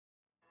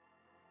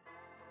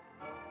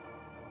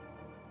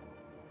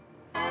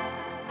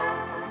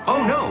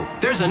Oh no,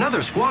 there's another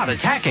squad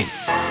attacking.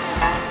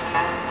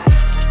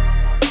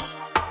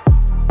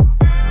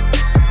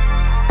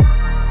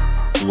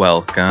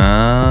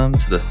 Welcome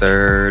to the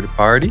Third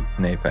Party,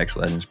 an Apex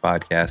Legends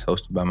podcast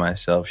hosted by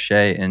myself,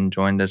 Shay, and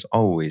joined as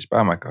always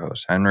by my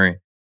co-host,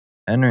 Henry.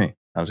 Henry,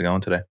 how's it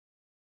going today?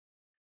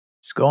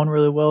 It's going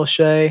really well,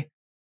 Shay.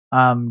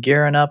 I'm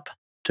gearing up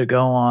to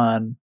go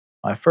on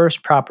my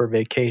first proper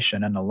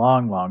vacation in a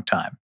long, long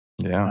time.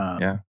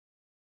 Yeah.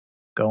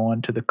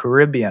 Going to the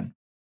Caribbean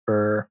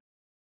for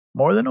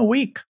more than a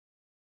week.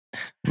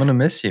 I'm going to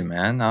miss you,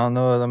 man. I don't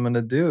know what I'm going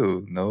to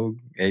do. No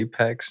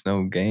Apex,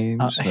 no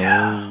games,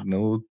 Yeah.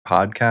 no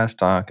podcast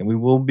talk. And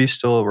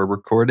we're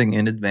recording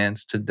in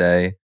advance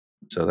today.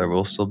 So there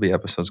will still be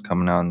episodes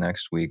coming out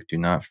next week. Do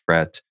not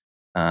fret.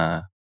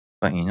 But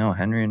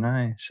Henry and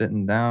I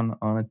sitting down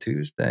on a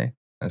Tuesday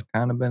has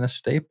kind of been a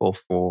staple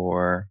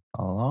for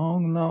a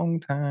long, long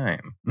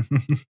time.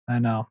 I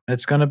know.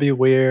 It's going to be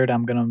weird.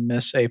 I'm going to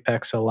miss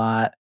Apex a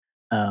lot.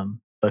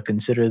 But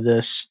consider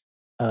this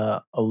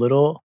a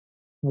little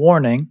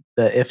warning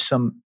that if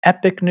some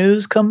epic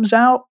news comes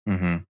out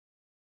Mm-hmm.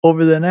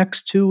 over the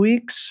next 2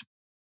 weeks,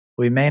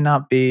 we may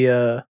not be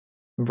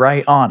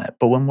right on it.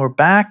 But when we're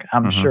back,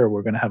 I'm sure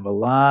we're going to have a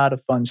lot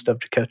of fun stuff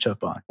to catch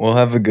up on. We'll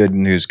have a good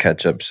news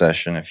catch-up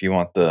session. If you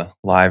want the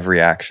live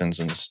reactions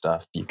and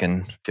stuff, you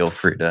can feel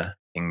free to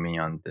ping me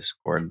on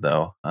Discord,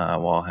 though,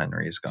 while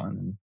Henry's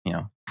gone.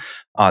 And,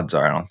 odds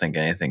are I don't think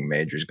anything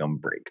major is going to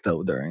break,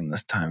 though, during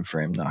this time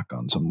frame. Knock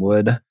on some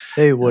wood.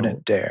 They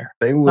wouldn't dare.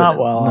 They wouldn't. Not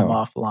while I'm no.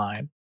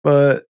 offline.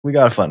 But we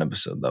got a fun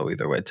episode, though,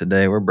 either way.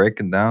 Today, we're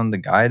breaking down the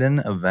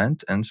Gaiden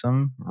event and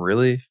some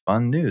really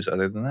fun news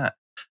other than that.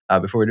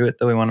 Before we do it,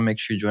 though, we want to make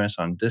sure you join us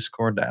on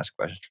Discord to ask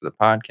questions for the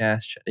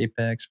podcast, chat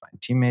Apex, find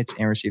teammates,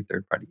 and receive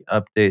third-party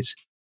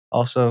updates.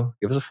 Also,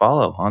 give us a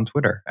follow on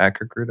Twitter at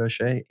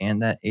KirkRootO'Shea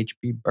and at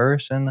HB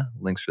Burson.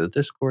 Links for the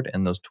Discord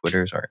and those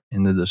Twitters are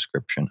in the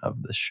description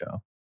of this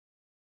show.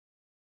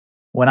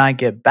 When I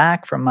get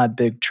back from my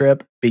big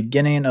trip,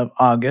 beginning of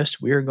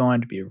August, we are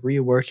going to be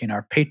reworking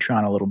our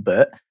Patreon a little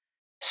bit.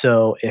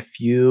 So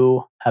if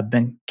you have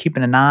been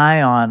keeping an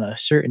eye on a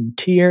certain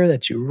tier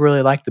that you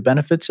really like the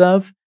benefits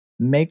of,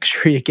 make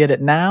sure you get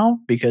it now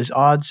because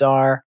odds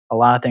are a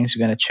lot of things are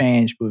going to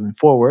change moving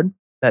forward.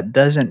 That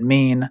doesn't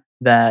mean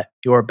that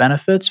your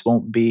benefits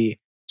won't be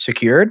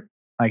secured.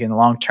 Like in the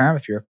long term,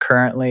 if you're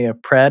currently a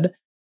pred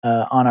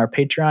on our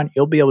Patreon,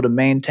 you'll be able to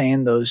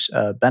maintain those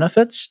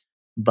benefits.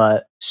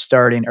 But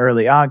starting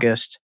early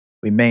August,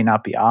 we may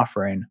not be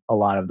offering a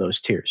lot of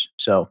those tiers.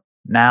 So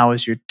now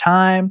is your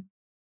time.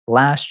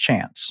 Last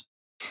chance.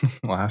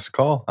 Last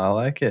call. I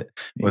like it.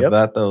 With Yep.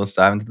 that, though, let's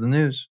dive into the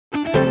news.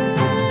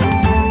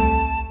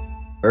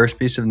 First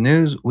piece of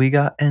news, we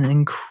got an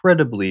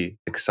incredibly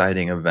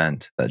exciting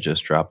event that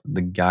just dropped.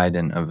 The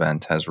Gaiden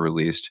event has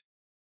released.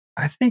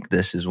 I think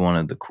this is one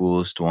of the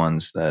coolest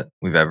ones that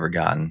we've ever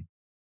gotten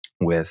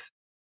with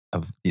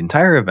of the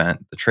entire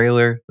event. The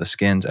trailer, the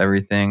skins,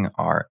 everything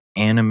are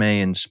anime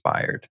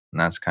inspired. And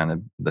that's kind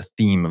of the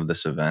theme of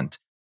this event.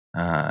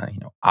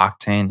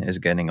 Octane is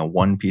getting a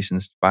One Piece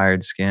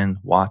inspired skin,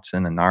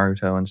 Watson a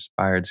Naruto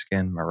inspired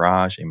skin,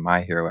 Mirage a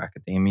My Hero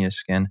Academia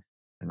skin,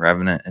 and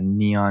Revenant a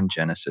Neon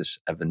Genesis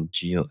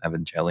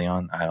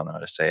Evangelion. I don't know how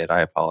to say it.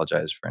 I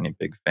apologize for any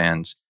big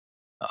fans.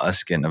 A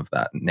skin of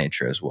that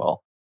nature as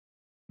well.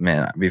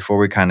 Man, before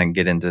we kind of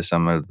get into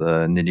some of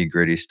the nitty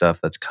gritty stuff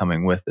that's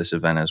coming with this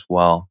event as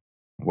well,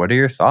 what are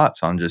your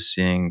thoughts on just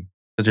seeing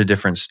such a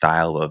different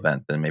style of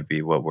event than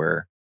maybe what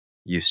we're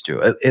used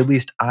to? At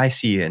least I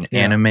see an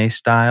anime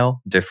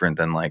style different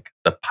than like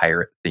the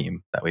pirate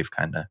theme that we've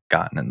kind of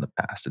gotten in the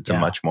past. It's a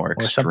much more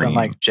extreme. Or something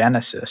like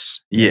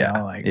Genesis.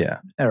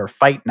 Or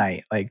Fight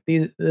Night. Like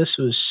this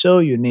was so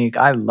unique.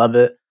 I love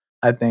it.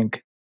 I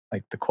think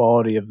like the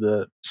quality of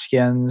the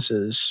skins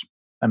is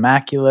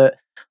immaculate.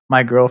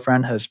 My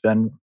girlfriend has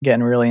been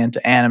getting really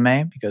into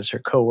anime because her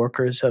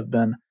coworkers have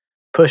been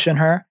pushing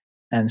her.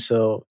 And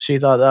so she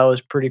thought that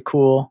was pretty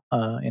cool,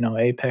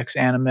 Apex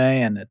anime,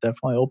 and it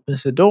definitely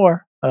opens the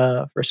door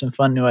for some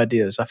fun new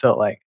ideas. I felt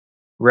like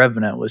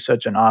Revenant was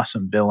such an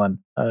awesome villain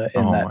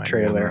in that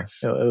trailer.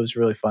 It was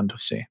really fun to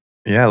see.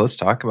 Yeah, let's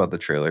talk about the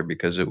trailer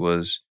because it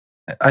was,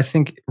 I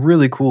think,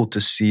 really cool to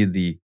see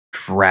the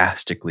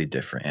drastically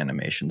different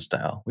animation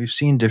style. We've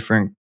seen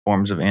different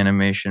forms of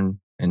animation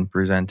in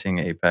presenting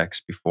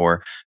Apex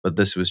before, but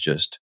this was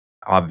just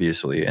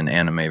obviously an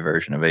anime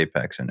version of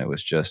Apex, and it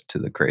was just to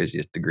the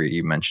craziest degree.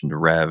 You mentioned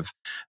Rev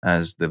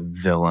as the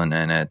villain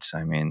in it.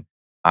 I mean,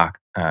 I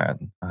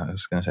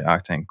was going to say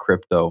Octane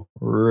Crypto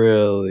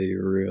really,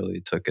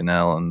 really took an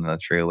L in the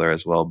trailer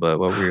as well. But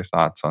what were your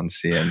thoughts on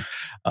seeing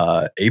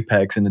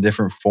Apex in a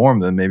different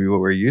form than maybe what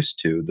we're used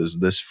to?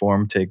 Does this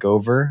form take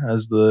over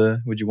as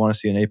would you want to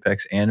see an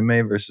Apex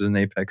anime versus an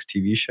Apex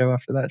TV show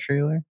after that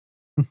trailer?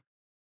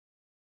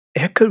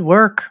 It could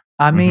work.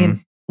 I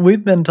mean,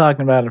 we've been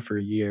talking about it for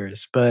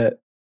years, but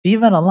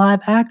even a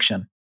live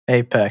action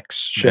Apex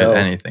show,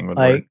 anything would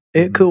work.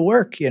 It could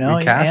work, We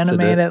casted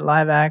animate it. it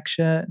live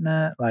action,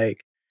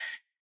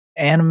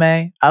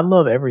 anime, I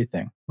love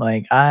everything.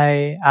 Like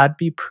I'd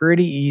be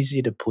pretty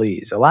easy to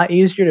please. A lot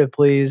easier to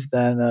please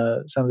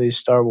than some of these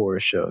Star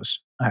Wars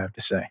shows, I have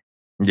to say.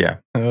 Yeah,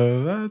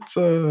 that's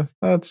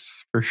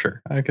for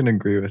sure. I can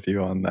agree with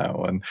you on that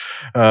one.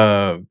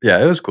 Yeah,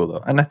 it was cool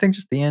though, and I think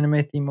just the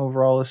anime theme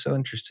overall is so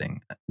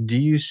interesting. Do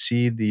you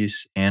see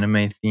these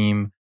anime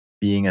theme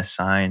being a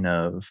sign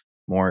of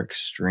more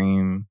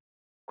extreme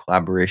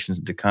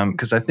collaborations to come?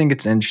 Because I think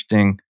it's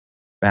interesting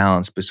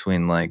balance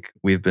between like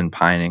we've been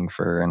pining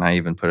for, and I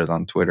even put it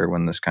on Twitter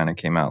when this kind of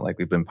came out. Like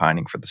we've been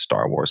pining for the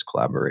Star Wars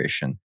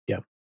collaboration.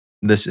 Yep.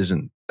 This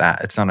isn't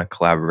that. It's not a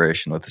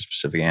collaboration with a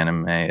specific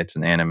anime. It's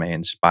an anime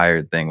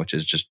inspired thing, which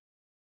is just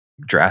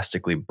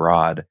drastically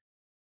broad.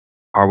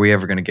 Are we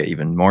ever going to get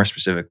even more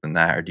specific than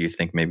that? Or do you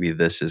think maybe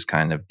this is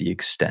kind of the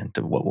extent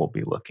of what we'll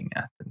be looking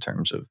at in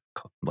terms of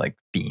like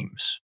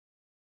themes?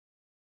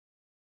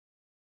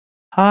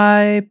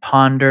 I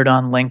pondered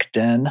on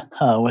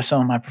LinkedIn with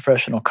some of my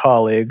professional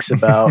colleagues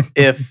about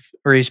if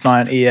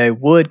Respawn and EA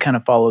would kind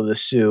of follow the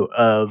suit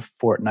of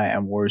Fortnite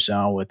and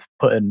Warzone with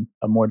putting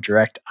a more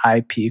direct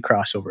IP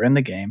crossover in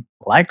the game,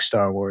 like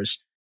Star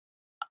Wars.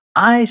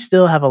 I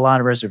still have a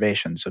lot of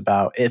reservations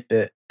about if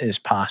it is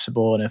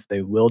possible and if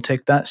they will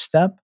take that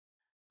step.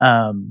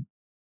 Um,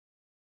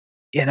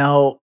 you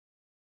know,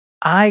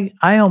 I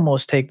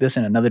almost take this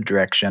in another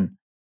direction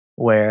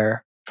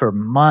where for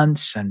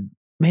months and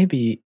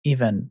maybe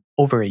even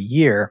over a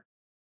year,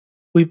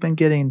 we've been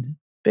getting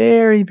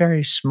very,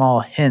 very small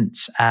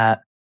hints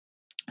at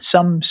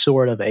some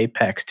sort of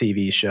Apex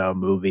TV show,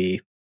 movie,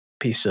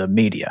 piece of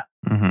media.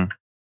 Hmm.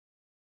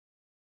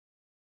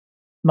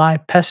 My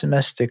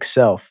pessimistic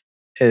self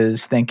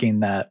is thinking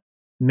that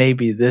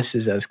maybe this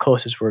is as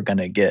close as we're going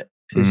to get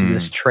is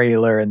this Mm.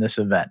 trailer and this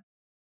event.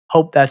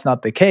 Hope that's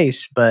not the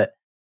case, but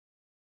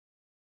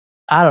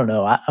I don't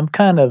know.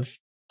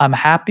 I'm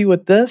happy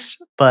with this,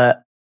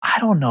 but I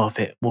don't know if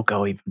it will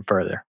go even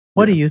further.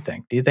 What do Yeah. you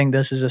think? Do you think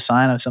this is a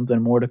sign of something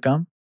more to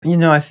come?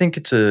 I think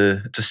it's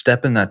a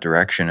step in that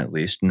direction at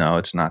least. No,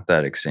 it's not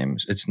that extreme.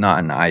 It's not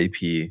an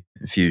IP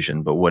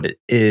fusion, but what it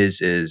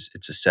is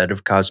it's a set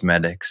of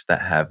cosmetics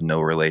that have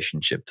no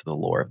relationship to the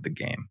lore of the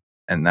game.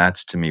 And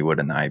that's to me what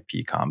an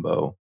IP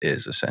combo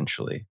is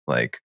essentially.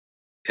 Like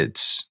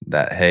it's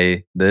that,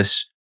 hey,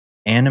 this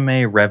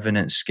anime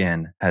Revenant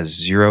skin has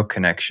zero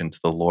connection to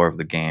the lore of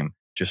the game,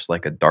 just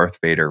like a Darth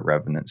Vader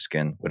Revenant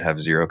skin would have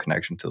zero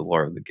connection to the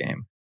lore of the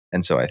game.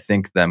 And so I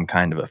think them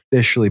kind of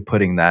officially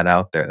putting that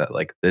out there that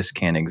like this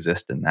can't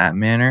exist in that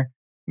manner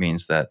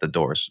means that the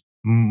door's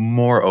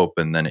more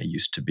open than it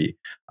used to be,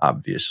 Yeah.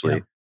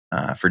 obviously,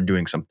 for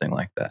doing something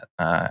like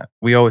that.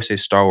 We always say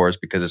Star Wars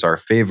because it's our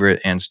favorite,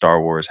 and Star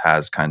Wars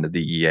has kind of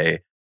the EA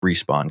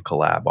Respawn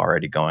collab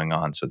already going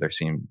on. So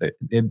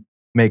it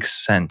makes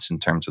sense in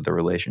terms of the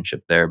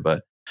relationship there,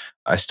 but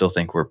I still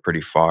think we're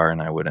pretty far,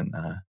 and I wouldn't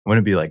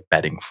be like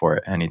betting for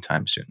it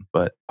anytime soon.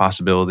 But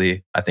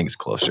possibility, I think it's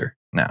closer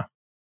now.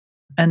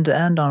 And to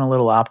end on a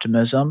little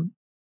optimism,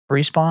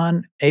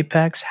 Respawn,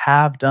 Apex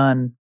have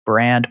done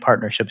brand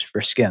partnerships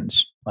for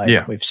skins. Like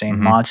Yeah. we've seen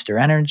Hmm. Monster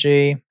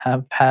Energy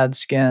have had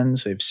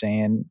skins. We've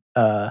seen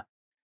a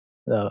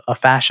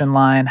fashion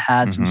line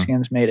had some Hmm.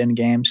 skins made in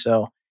game.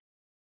 So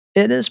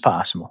it is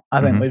possible.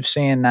 I think Hmm. we've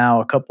seen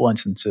now a couple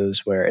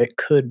instances where it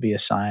could be a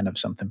sign of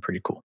something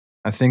pretty cool.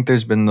 I think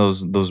there's been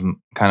those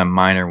kind of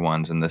minor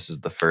ones, and this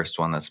is the first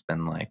one that's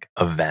been like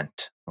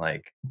event.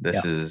 Like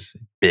this Yeah. is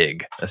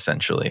big,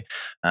 essentially.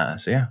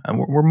 So yeah,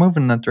 we're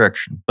moving in that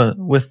direction. But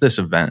with this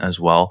event as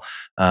well,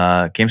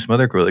 came some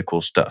other really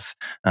cool stuff.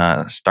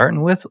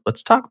 Starting with,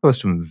 let's talk about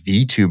some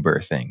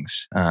VTuber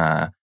things.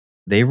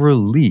 They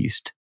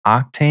released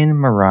Octane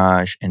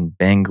Mirage and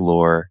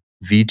Bangalore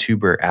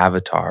VTuber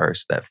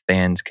avatars that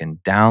fans can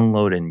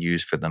download and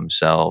use for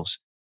themselves,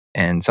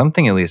 and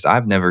something at least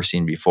I've never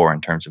seen before in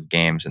terms of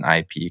games and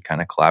IP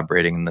kind of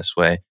collaborating in this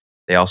way.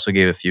 They also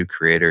gave a few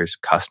creators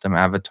custom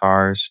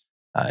avatars.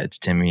 It's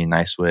Timmy,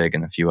 Nicewig,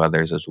 and a few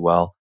others as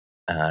well,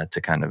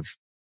 to kind of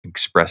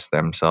express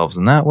themselves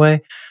in that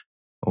way.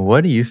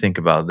 What do you think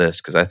about this?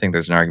 Because I think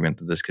there's an argument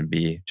that this could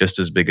be just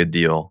as big a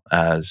deal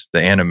as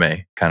the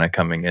anime kind of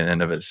coming in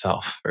and of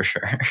itself, for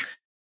sure.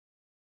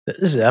 This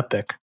is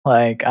epic.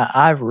 Like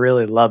I've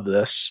really loved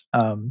this.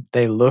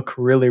 They look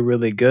really,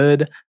 really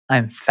good.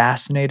 I'm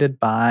fascinated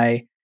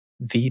by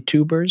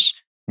VTubers.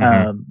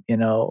 Hmm.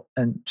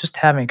 And just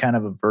having kind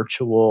of a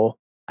virtual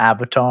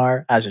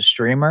avatar as a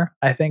streamer,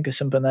 I think is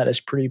something that is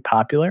pretty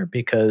popular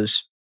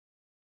because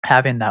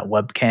having that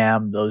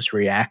webcam, those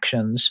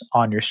reactions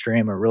on your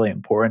stream are really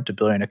important to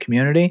building a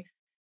community.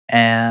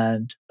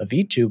 And a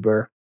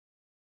VTuber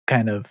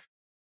kind of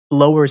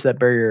lowers that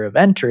barrier of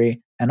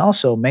entry and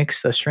also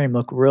makes the stream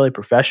look really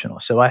professional.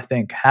 So I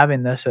think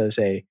having this as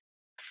a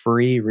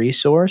free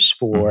resource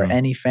for Hmm.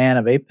 any fan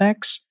of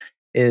Apex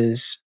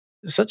is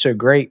such a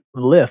great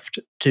lift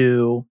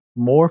to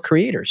more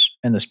creators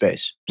in the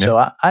space. Yeah.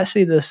 So I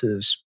see this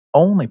as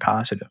only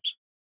positives.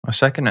 I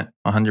second it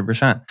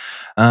 100%.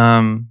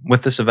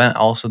 With this event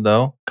also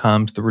though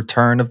comes the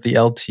return of the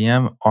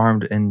LTM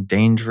Armed and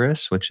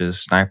Dangerous, which is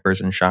snipers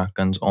and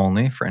shotguns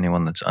only for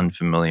anyone that's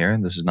unfamiliar.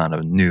 This is not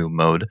a new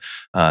mode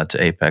to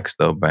Apex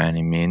though by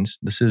any means.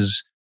 This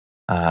is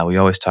we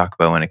always talk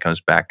about when it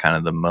comes back, kind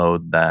of the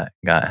mode that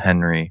got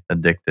Henry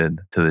addicted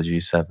to the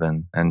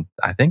G7, and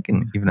I think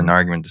even an Mhm.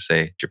 argument to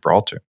say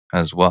Gibraltar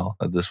as well.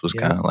 That this was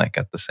kind Yep. of like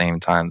at the same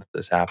time that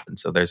this happened.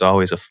 So there's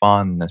always a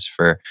fondness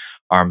for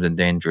Armed and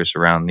Dangerous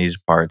around these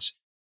parts.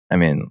 I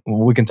mean,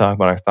 we can talk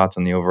about our thoughts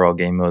on the overall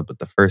game mode, but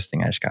the first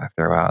thing I just gotta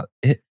throw out,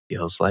 it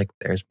feels like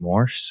there's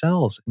more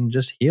cells and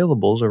just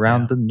healables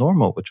around Yeah. the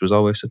normal, which was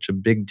always such a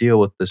big deal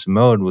with this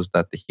mode, was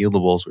that the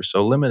healables were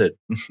so limited.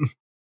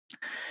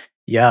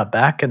 Yeah,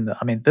 back in the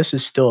I mean, this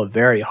is still a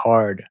very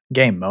hard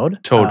game mode,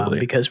 Totally.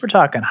 because we're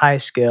talking high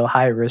skill,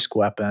 high risk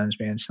weapons,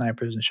 being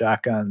snipers and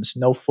shotguns,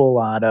 no full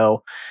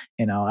auto,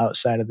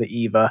 outside of the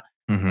EVA,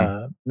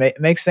 Hmm.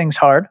 makes things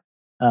hard,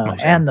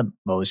 Mosam. and the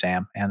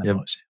Mozam, and the Yep.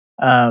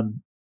 Mozam.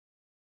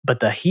 But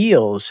the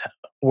heals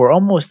were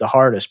almost the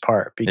hardest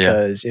part Yeah.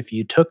 because if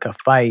you took a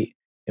fight,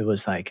 it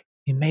was like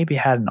you maybe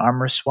had an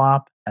armor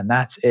swap, and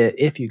that's it.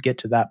 If you get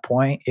to that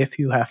point, if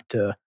you have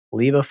to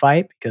leave a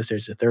fight because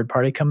there's a third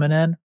party coming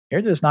in,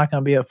 you're just not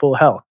going to be at full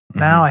health.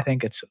 Now Mhm. I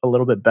think it's a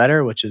little bit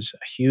better, which is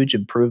a huge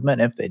improvement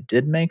if they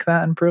did make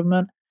that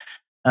improvement.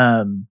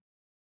 Um,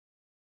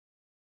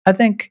 I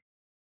think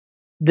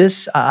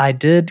I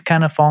did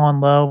kind of fall in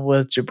love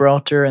with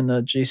Gibraltar and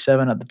the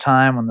G7 at the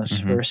time when this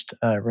Mhm. first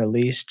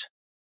released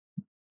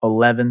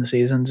 11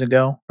 seasons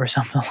ago or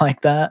something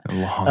like that. A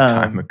long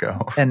time Um, ago.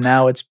 and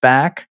now it's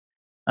back.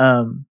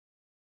 Um,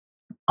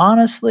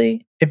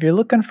 Honestly, if you're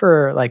looking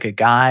for like a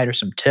guide or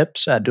some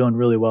tips at doing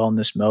really well in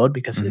this mode,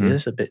 because it Mhm.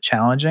 is a bit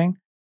challenging,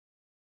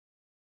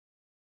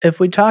 if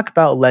we talk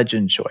about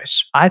legend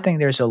choice, I think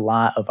there's a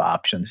lot of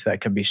options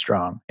that can be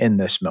strong in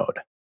this mode.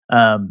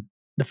 Um,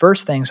 the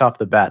first things off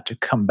the bat to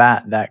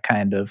combat that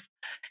kind of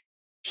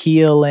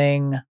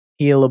healing,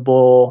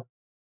 healable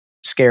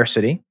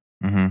scarcity,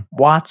 Mhm.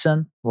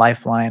 Watson,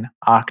 Lifeline,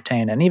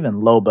 Octane, and even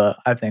Loba,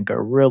 I think,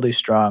 are really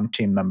strong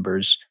team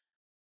members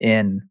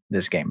in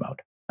this game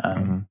mode.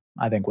 Mhm.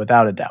 I think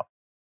without a doubt.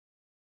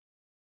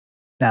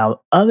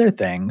 Now, other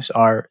things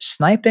are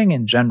sniping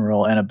in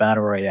general in a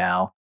battle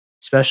royale,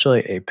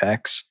 especially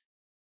Apex,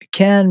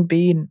 can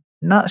be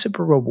not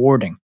super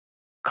rewarding.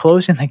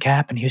 Closing the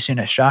gap and using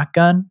a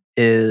shotgun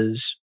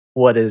is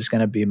what is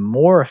going to be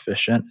more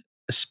efficient,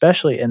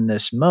 especially in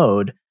this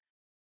mode.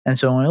 And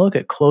so when we look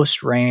at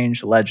close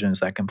range legends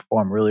that can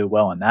perform really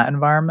well in that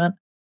environment,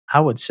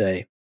 I would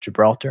say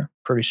Gibraltar,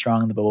 pretty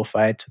strong in the bubble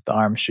fights with the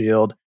arm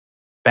shield,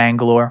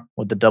 Bangalore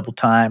with the double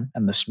time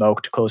and the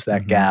smoke to close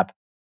that Mhm. gap.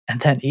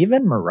 And then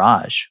even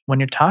Mirage, when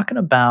you're talking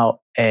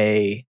about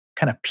a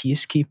kind of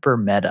peacekeeper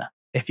meta,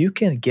 if you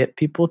can get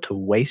people to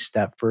waste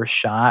that first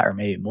shot or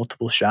maybe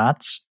multiple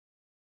shots,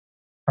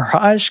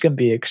 Mirage can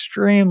be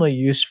extremely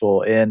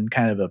useful in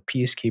kind of a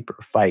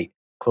peacekeeper fight,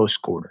 close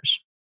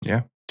quarters.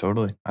 Yeah,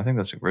 totally. I think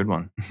that's a good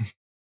one.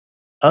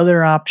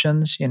 Other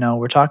options,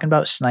 we're talking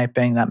about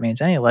sniping. That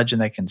means any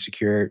legend that can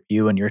secure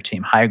you and your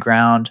team high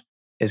ground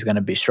is going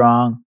to be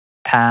strong.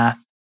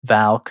 Path,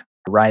 Valk,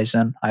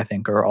 Horizon, I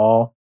think are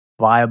all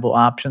viable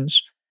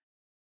options.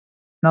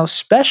 Now,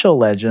 special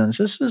legends,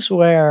 this is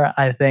where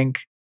I think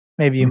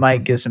maybe you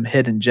might get some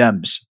hidden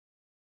gems.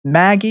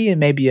 Maggie, it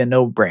may be a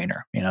no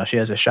brainer. She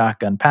has a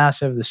shotgun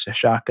passive, this is a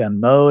shotgun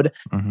mode.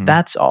 Mhm.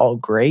 That's all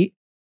great.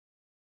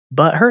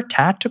 But her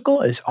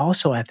tactical is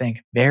also, I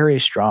think, very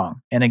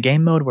strong in a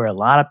game mode where a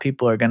lot of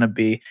people are going to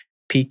be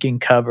peeking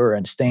cover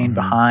and staying Mhm.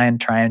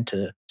 behind, trying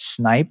to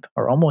snipe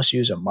or almost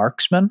use a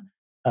marksman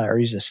or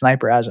use a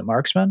sniper as a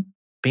marksman.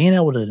 Being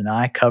able to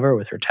deny cover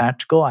with her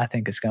tactical, I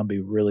think, is going to be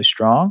really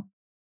strong.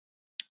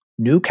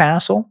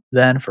 Newcastle,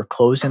 then for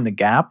closing the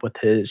gap with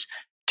his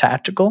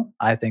tactical,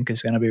 I think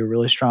is going to be a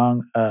really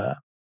strong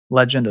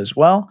legend as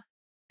well.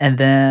 And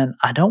then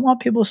I don't want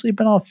people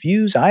sleeping on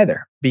Fuse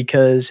either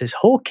because his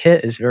whole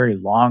kit is very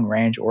long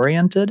range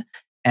oriented.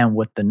 And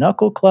with the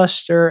knuckle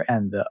cluster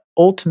and the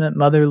ultimate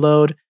mother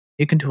load,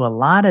 you can do a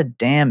lot of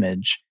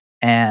damage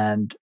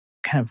and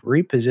kind of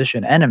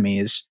reposition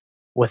enemies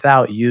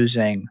without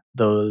using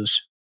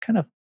those kind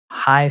of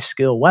high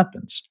skill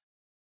weapons.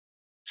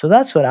 So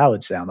that's what I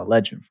would say on the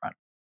legend front.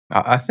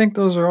 I think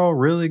those are all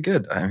really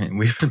good. I mean,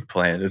 we've been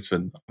playing, it's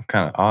been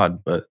kinda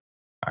odd, but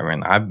I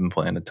mean, I've been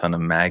playing a ton of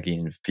Maggie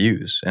and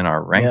Fuse in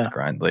our ranked Yeah.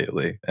 grind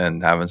lately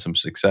and having some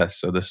success,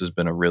 so this has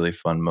been a really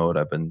fun mode.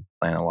 I've been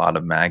playing a lot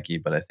of Maggie,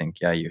 but I think,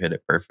 yeah, you hit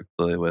it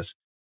perfectly with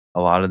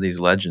a lot of these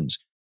legends.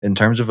 In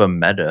terms of a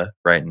meta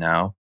right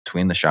now,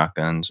 between the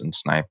shotguns and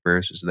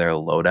snipers, is there a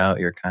loadout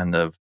you're kind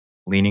of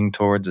leaning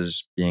towards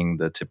as being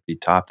the tippity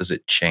top? Does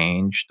it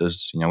change?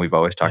 We've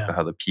always talked Yeah. about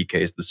how the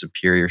PK is the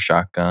superior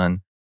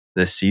shotgun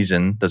this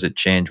season. Does it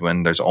change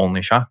when there's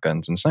only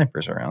shotguns and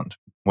snipers around?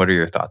 What are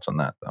your thoughts on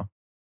that, though?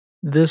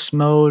 This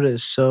mode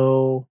is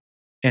so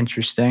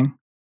interesting,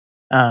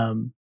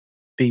 um,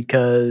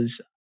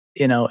 because,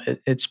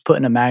 it's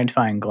putting a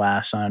magnifying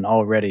glass on an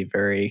already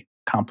very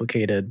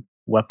complicated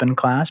weapon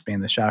class, being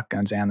the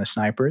shotguns and the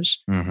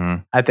snipers. Mm-hmm.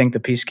 I think the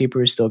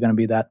Peacekeeper is still going to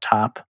be that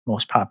top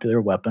most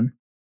popular weapon.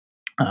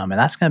 And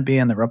that's going to be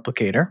in the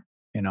replicator,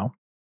 you know,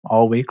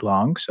 all week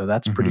long. So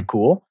that's Mm-hmm. pretty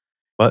cool.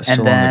 But And still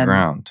on the then,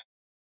 ground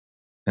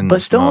in but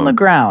this still on the mode.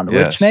 ground, which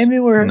Yes. maybe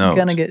we're going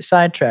to Note. get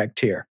sidetracked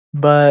here.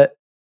 But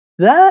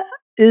that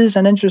is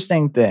an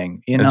interesting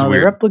thing. You It's know, the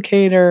weird.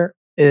 replicator,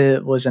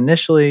 it was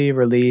initially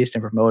released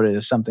and promoted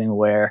as something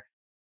where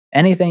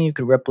anything you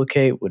could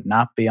replicate would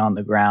not be on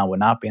the ground, would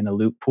not be in the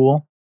loot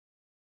pool.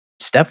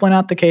 It's definitely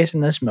not the case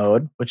in this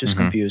mode, which is Mm-hmm.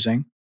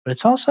 confusing, but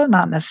it's also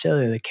not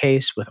necessarily the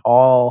case with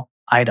all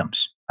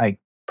items. Like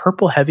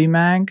purple heavy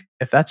mag,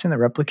 if that's in the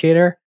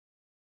replicator,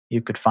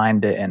 you could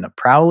find it in a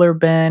prowler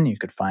bin, you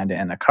could find it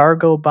in a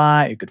cargo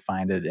bot, you could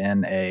find it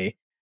in a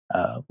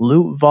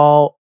loot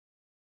vault.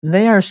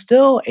 They are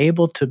still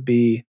able to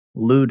be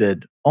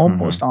looted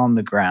almost on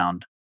the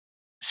ground.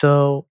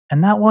 So,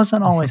 and that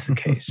wasn't always the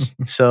case.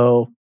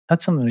 So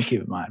that's something to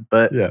keep in mind.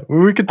 But Yeah, well,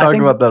 we could I talk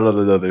think, about that on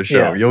another show.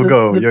 yeah, You'll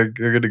go. You're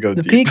gonna go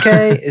the deep.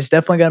 PK is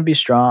definitely going to be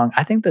strong.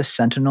 I think the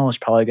Sentinel is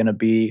probably going to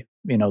be,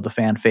 you know, the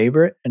fan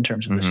favorite in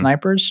terms of the Mm-hmm.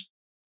 snipers.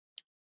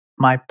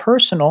 My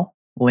personal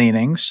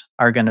leanings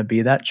are going to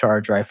be that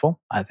charge rifle.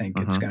 I think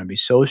it's Mm-hmm. going to be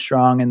so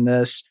strong in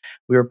this.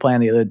 We were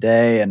playing the other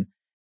day, and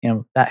you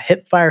know that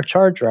hip fire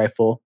charge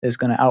rifle is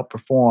going to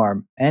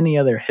outperform any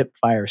other hip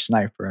fire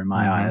sniper in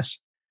my Mm-hmm. eyes.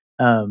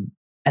 Um,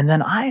 and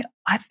then I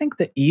think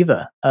the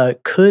Eva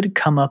could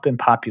come up in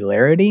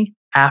popularity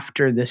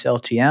after this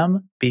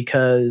LTM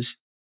because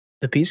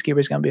the Peacekeeper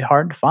is going to be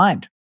hard to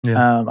find.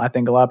 Yeah. I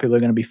think a lot of people are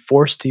going to be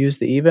forced to use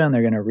the Eva, and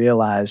they're going to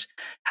realize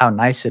how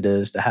nice it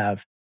is to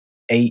have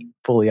 8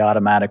 fully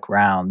automatic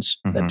rounds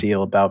that Mm-hmm.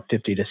 deal about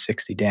 50 to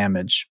 60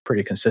 damage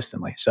pretty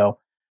consistently. So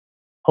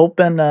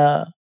hoping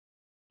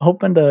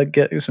hoping to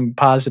get some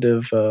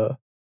positive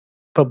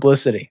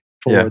publicity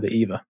for Yeah. the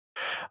Eva.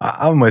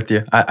 I'm with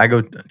you. I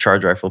go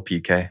charge rifle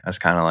PK as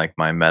kind of like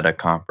my meta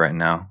comp right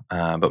now.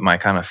 But my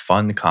kind of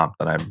fun comp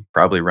that I'm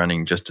probably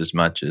running just as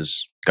much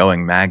is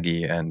going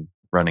Maggie and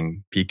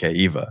running PK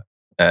Eva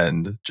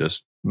and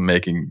just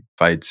making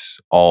fights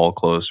all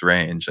close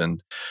range.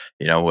 And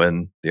you know,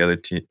 when the other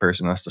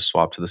person has to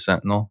swap to the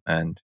Sentinel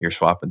and you're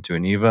swapping to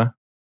an Eva,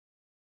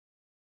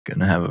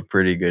 gonna have a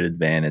pretty good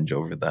advantage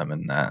over them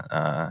in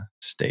that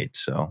state.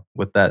 So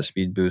with that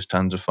speed boost,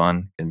 tons of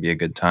fun, can be a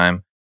good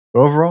time.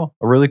 But overall,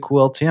 a really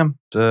cool LTM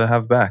to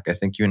have back. I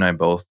think you and I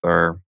both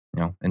are,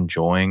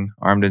 enjoying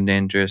Armed and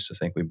Dangerous. I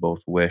think we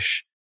both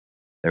wish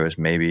there was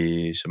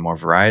maybe some more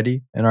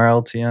variety in our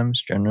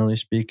LTMs, generally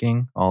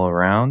speaking, all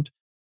around.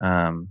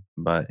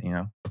 But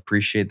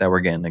appreciate that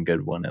we're getting a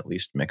good one at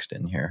least mixed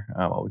in here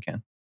while we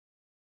can.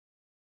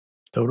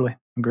 Totally.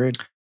 Agreed.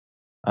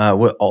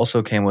 What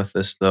also came with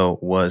this though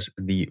was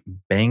the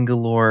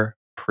Bangalore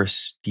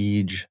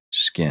Prestige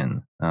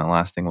skin.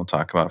 Last thing we'll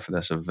talk about for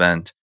this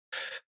event.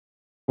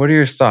 What are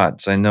your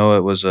thoughts? I know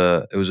it was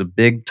a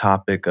big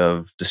topic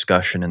of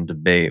discussion and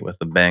debate with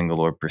the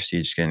Bangalore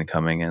Prestige skin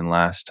coming in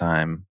last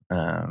time.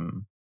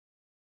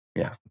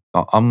 Yeah,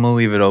 I'm gonna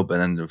leave it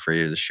open ended for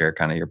you to share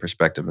kind of your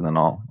perspective, and then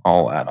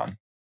I'll add on.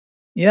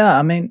 Yeah,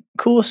 I mean,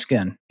 cool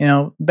skin. You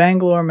know,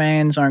 Bangalore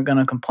mains aren't going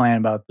to complain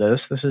about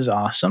this. This is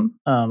awesome.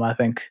 I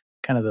think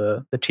kind of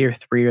the tier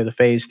 3 or the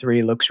phase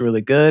 3 looks really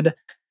good.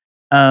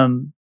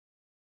 Um,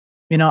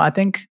 You know, I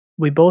think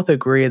we both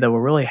agree that we're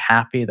really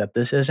happy that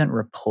this isn't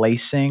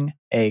replacing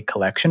a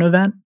collection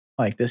event.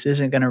 Like, this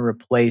isn't going to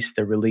replace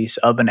the release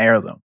of an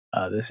heirloom.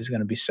 This is going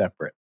to be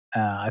separate.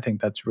 I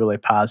think that's really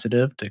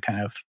positive to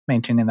kind of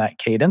maintaining that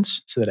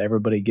cadence so that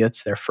everybody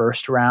gets their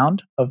first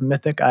round of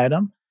mythic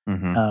item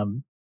Mm-hmm.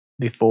 um,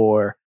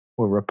 before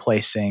we're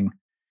replacing,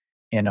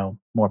 you know,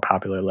 more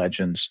popular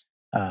legends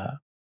uh,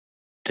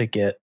 to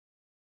get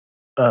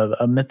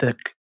a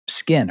mythic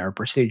skin or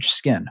prestige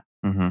skin.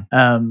 Mm-hmm.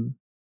 Um,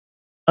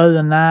 Other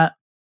than that,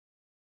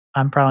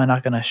 I'm probably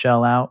not gonna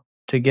shell out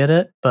to get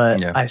it,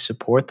 but Yeah. I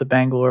support the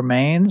Bangalore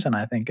mains, and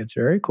I think it's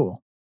very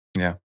cool.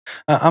 Yeah.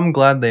 I'm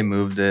glad they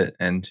moved it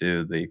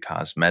into the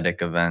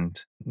cosmetic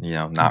event,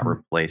 not Mhm.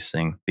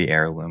 replacing the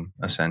heirloom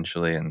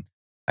essentially. And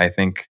I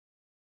think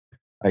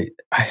I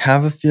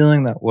have a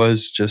feeling that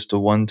was just a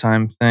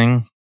one-time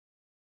thing.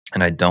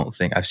 And I don't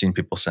think I've seen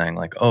people saying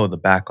like, "Oh, the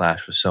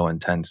backlash was so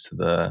intense to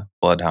the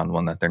Bloodhound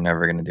one that they're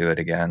never going to do it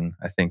again."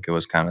 I think it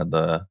was kind of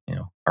the,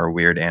 our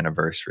weird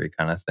anniversary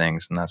kind of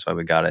things, and that's why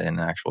we got it in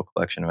an actual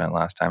collection event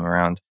last time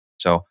around.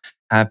 So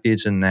happy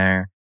it's in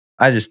there.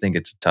 I just think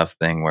it's a tough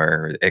thing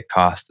where it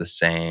costs the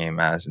same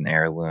as an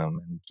heirloom,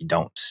 and you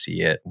don't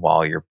see it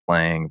while you're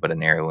playing. But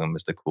an heirloom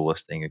is the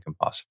coolest thing you can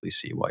possibly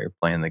see while you're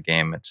playing the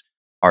game. It's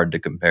hard to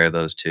compare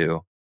those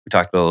two. We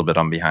talked a little bit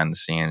on behind the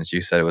scenes.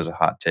 You said it was a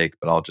hot take,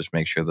 but I'll just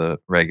make sure the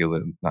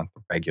regular, not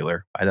the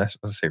regular, I just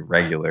supposed to say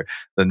regular,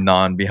 the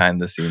non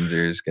behind the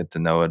scenesers get to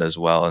know it as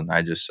well. And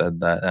I just said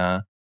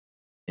that,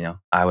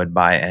 I would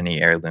buy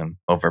any heirloom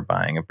over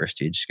buying a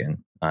prestige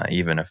skin,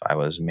 even if I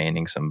was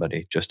maining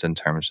somebody, just in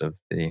terms of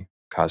the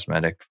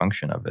cosmetic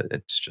function of it.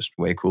 It's just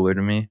way cooler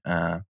to me.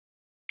 I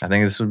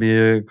think this would be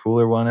a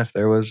cooler one if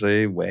there was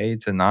a way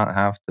to not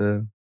have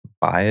to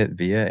buy it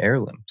via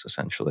heirlooms,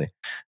 essentially.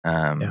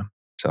 Yeah.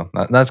 So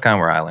that's kind of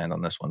where I land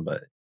on this one.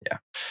 But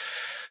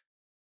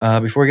yeah.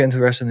 Before we get into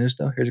the rest of the news,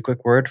 though, here's a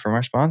quick word from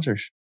our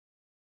sponsors.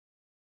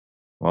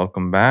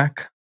 Welcome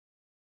back.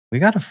 We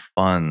got a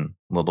fun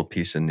little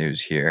piece of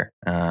news here.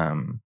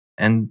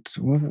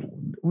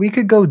 We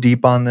could go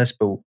deep on this,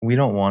 but we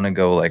don't want to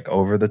go like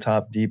over the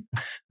top deep.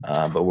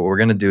 But what we're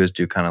going to do is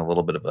do kind of a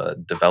little bit of a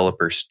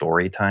developer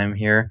story time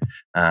here.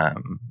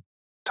 Um,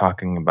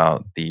 Talking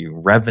about the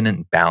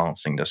Revenant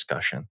balancing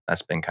discussion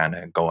that's been kind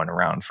of going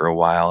around for a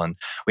while. And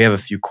we have a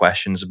few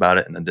questions about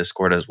it in the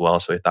Discord as well.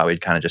 So we thought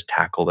we'd kind of just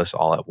tackle this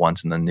all at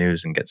once in the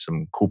news and get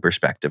some cool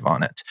perspective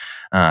on it.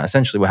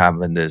 Essentially, what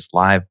happened is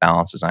live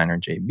balance designer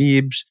Jay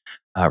Beebs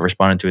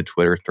responded to a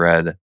Twitter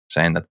thread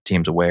saying that the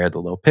team's aware of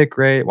the low pick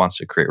rate, wants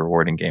to create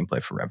rewarding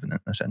gameplay for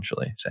Revenant,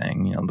 essentially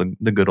saying,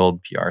 the good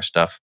old PR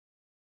stuff.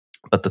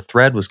 But the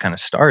thread was kind of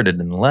started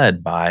and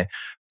led by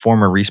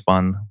former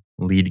Respawn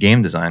lead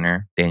game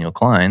designer Daniel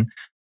Klein,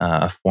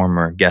 a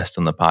former guest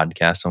on the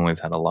podcast, and we've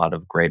had a lot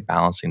of great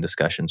balancing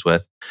discussions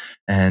with.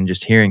 And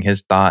just hearing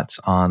his thoughts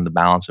on the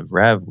balance of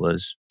Rev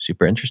was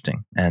super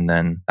interesting. And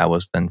then that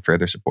was then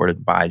further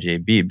supported by Jay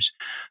Beebs.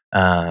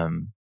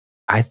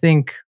 I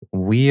think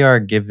we are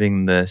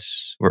giving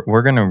this.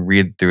 We're going to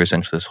read through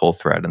essentially this whole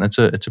thread, and it's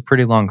a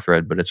pretty long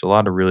thread, but it's a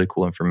lot of really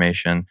cool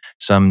information.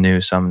 Some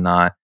new, some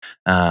not.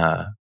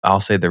 I'll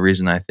say the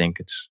reason I think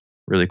it's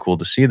really cool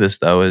to see this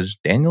though is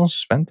Daniel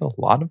spent a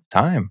lot of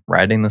time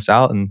writing this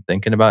out and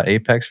thinking about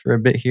Apex for a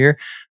bit here.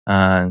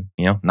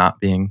 Not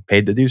being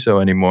paid to do so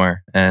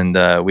anymore, and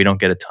we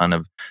don't get a ton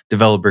of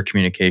developer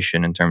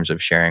communication in terms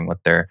of sharing what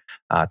they're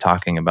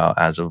talking about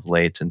as of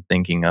late and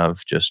thinking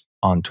of just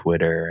on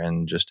Twitter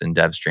and just in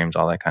dev streams,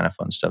 all that kind of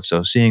fun stuff.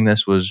 So seeing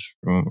this was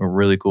a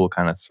really cool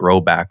kind of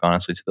throwback,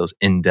 honestly, to those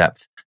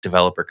in-depth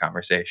developer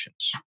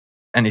conversations.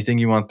 Anything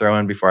you want to throw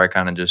in before I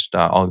kind of just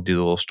I'll do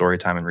the little story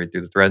time and read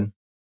through the thread?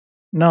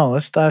 No,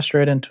 let's dive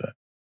straight into it.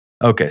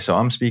 Okay, so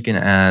I'm speaking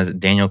as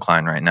Daniel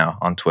Klein right now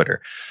on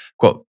Twitter.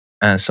 Quote,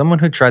 as someone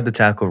who tried to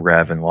tackle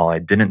Rev, and while I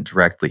didn't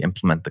directly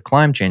implement the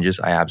climb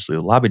changes, I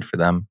absolutely lobbied for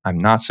them, I'm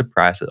not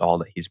surprised at all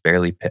that he's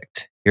barely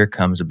picked. Here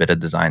comes a bit of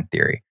design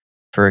theory.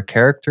 For a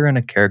character in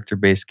a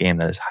character-based game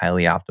that is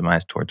highly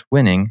optimized towards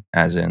winning,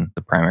 as in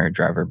the primary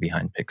driver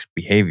behind pick's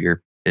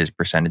behavior is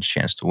percentage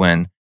chance to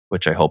win,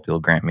 which I hope you'll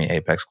grant me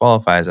Apex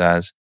qualifies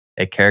as,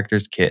 a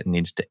character's kit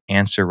needs to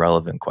answer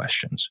relevant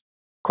questions.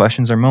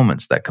 Questions are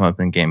moments that come up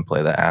in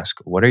gameplay that ask,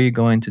 what are you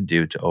going to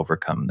do to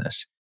overcome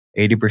this?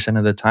 80%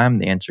 of the time,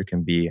 the answer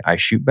can be, I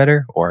shoot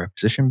better, or I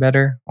position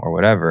better, or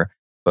whatever.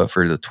 But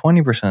for the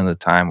 20% of the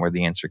time where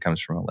the answer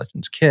comes from a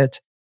Legends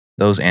kit,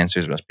 those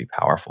answers must be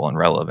powerful and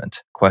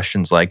relevant.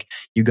 Questions like,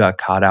 you got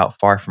caught out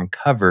far from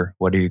cover,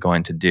 what are you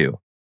going to do?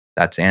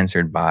 That's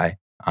answered by,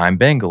 I'm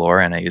Bangalore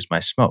and I use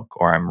my smoke,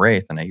 or I'm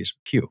Wraith and I use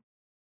Q.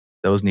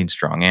 Those need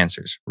strong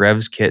answers.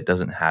 Rev's kit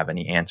doesn't have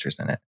any answers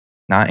in it.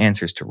 Not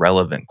answers to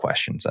relevant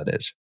questions, that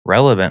is.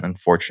 Relevant,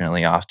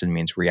 unfortunately, often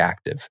means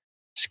reactive.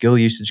 Skill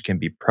usage can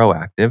be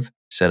proactive,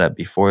 set up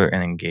before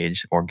and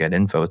engage or get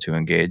info to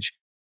engage,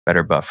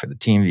 better buff for the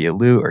team via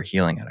loot or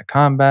healing out of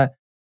combat,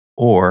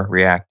 or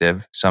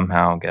reactive,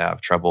 somehow get out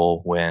of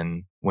trouble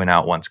when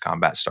out once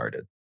combat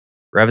started.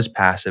 Rev's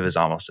passive is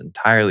almost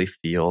entirely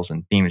feels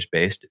and themes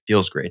based. It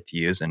feels great to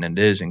use, and it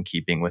is in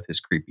keeping with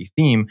his creepy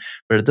theme,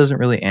 but it doesn't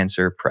really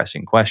answer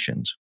pressing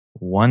questions.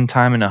 One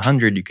time in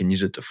 100, you can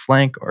use it to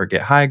flank or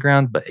get high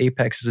ground, but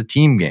Apex is a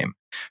team game.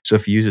 So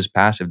if you use his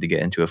passive to get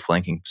into a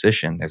flanking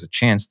position, there's a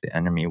chance the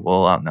enemy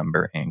will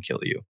outnumber and kill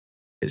you.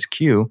 His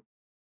Q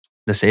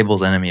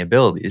disables enemy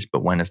abilities,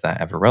 but when is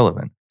that ever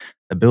relevant?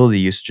 Ability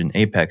usage in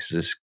Apex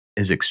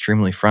is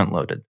extremely front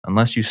loaded.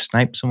 Unless you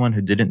snipe someone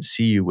who didn't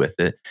see you with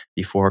it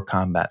before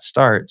combat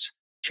starts,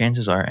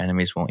 chances are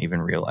enemies won't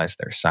even realize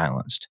they're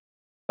silenced.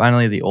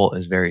 Finally, the ult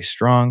is very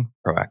strong,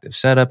 proactive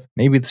setup,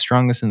 maybe the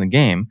strongest in the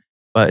game,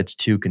 but it's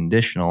too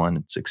conditional and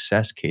its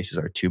success cases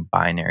are too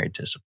binary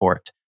to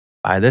support.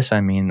 By this, I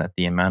mean that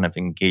the amount of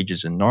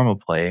engages in normal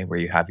play, where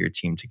you have your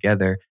team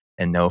together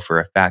and know for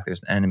a fact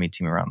there's an enemy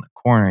team around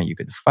the corner you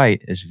could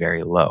fight, is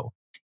very low.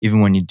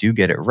 Even when you do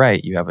get it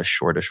right, you have a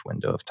shortish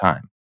window of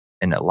time.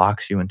 And it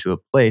locks you into a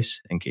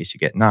place in case you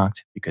get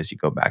knocked because you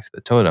go back to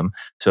the totem.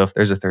 So if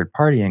there's a third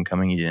party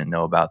incoming you didn't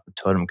know about, the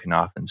totem can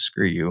often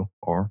screw you,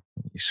 or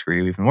screw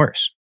you even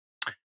worse.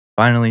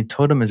 Finally,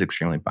 totem is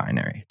extremely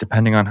binary.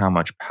 Depending on how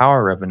much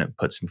power Revenant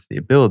puts into the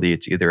ability,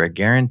 it's either a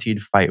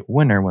guaranteed fight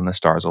winner when the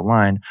stars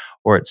align,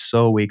 or it's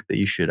so weak that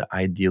you should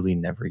ideally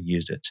never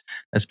use it.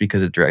 That's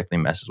because it directly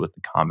messes with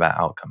the combat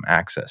outcome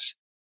axis.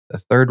 The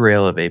third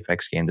rail of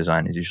Apex game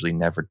design is usually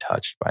never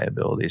touched by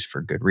abilities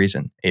for good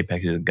reason.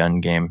 Apex is a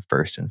gun game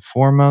first and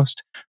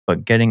foremost,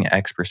 but getting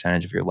X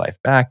percentage of your life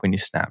back when you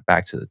snap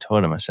back to the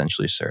totem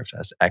essentially serves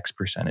as X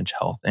percentage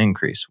health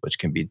increase, which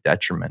can be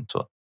detriment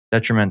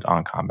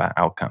on combat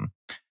outcome.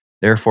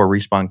 Therefore,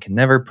 Respawn can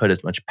never put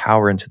as much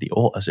power into the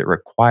ult as it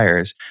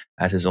requires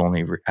as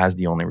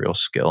the only real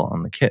skill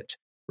on the kit.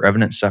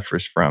 Revenant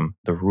suffers from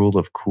the rule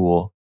of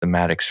cool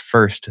Thematic's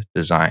first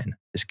design.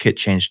 His kit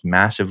changed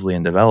massively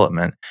in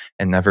development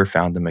and never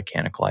found a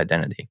mechanical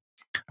identity.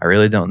 I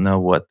really don't know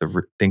what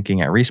the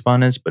thinking at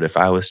Respawn is, but if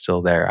I was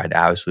still there, I'd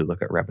absolutely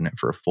look at Revenant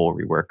for a full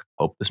rework.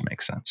 Hope this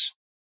makes sense.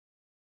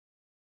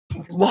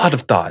 A lot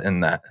of thought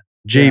in that.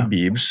 Jay Yeah.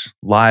 Beebs,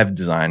 live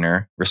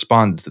designer,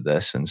 responded to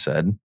this and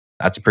said,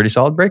 "That's a pretty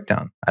solid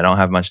breakdown. I don't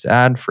have much to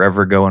add.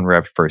 Forever ago when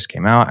Rev first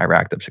came out, I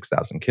racked up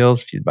 6,000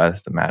 kills, fueled by the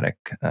thematic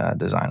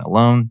design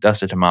alone.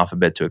 Dusted him off a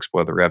bit to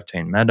explore the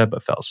Rev-Tane meta,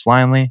 but felt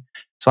slimy.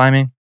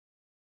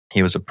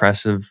 He was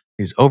oppressive.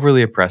 He's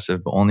overly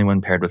oppressive, but only when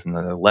paired with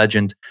another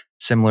legend,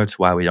 similar to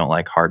why we don't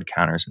like hard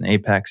counters in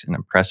Apex. An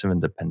impressive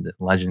independent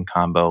legend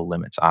combo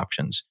limits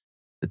options.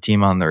 The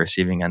team on the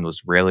receiving end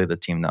was rarely the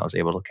team that was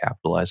able to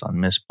capitalize on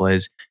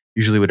misplays.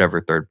 Usually whatever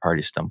third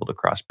party stumbled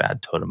across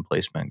bad totem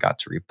placement got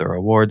to reap the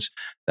rewards.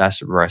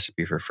 That's a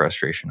recipe for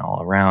frustration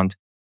all around.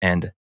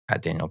 And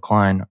at Daniel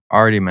Klein,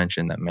 already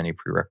mentioned that many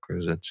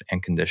prerequisites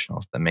and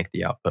conditionals that make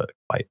the output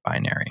quite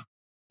binary."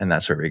 And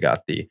that's where we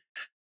got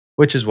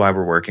which is why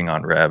we're working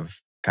on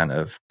Rev kind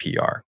of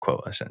PR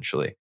quote,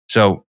 essentially.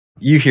 So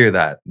you hear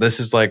that. This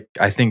is like,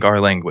 I think, our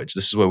language.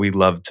 This is what we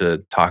love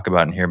to talk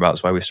about and hear about.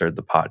 That's why we started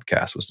the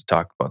podcast, was to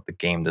talk about the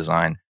game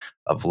design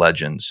of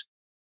Legends.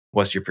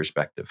 What's your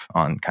perspective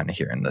on kind of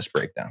hearing this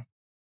breakdown?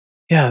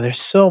 Yeah,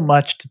 there's so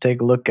much to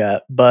take a look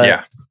at. But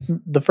Yeah.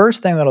 the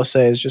first thing that I'll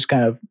say is just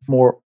kind of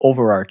more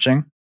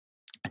overarching.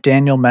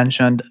 Daniel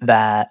mentioned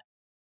that,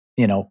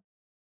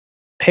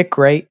 pick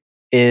rate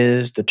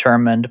is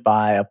determined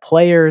by a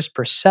player's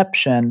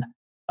perception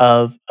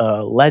of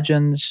a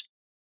legend's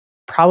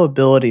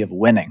probability of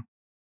winning.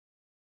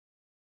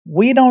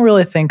 We don't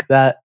really think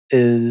that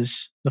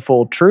is the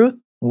full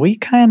truth. We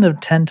kind of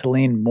tend to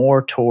lean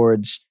more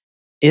towards,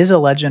 is a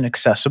legend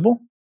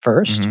accessible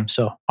first? Mhm.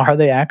 So, are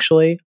they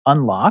actually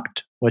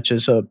unlocked, which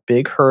is a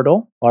big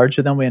hurdle,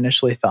 larger than we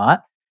initially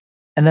thought?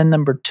 And then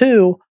number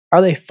two,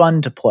 are they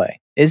fun to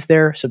play? Is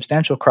there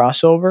substantial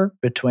crossover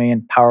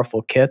between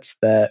powerful kits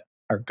that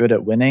are good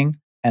at winning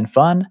and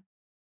fun?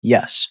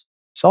 Yes.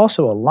 There's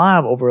also a lot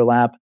of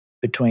overlap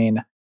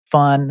between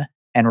fun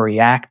and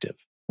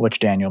reactive, which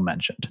Daniel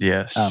mentioned.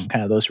 Yes.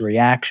 Kind of those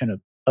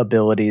reaction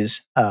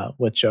abilities,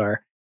 which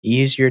are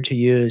easier to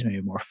use,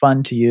 maybe more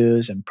fun to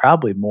use, and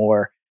probably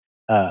more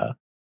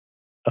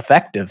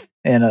effective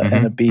in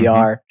a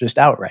BR just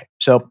outright.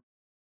 So,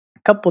 a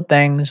couple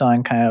things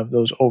on kind of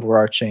those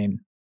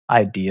overarching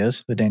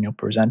ideas that Daniel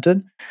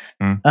presented.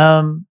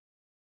 Mm.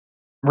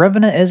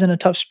 Revenant is in a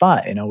tough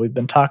spot. We've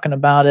been talking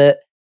about it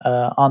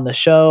on the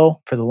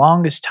show for the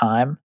longest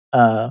time.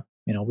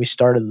 We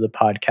started the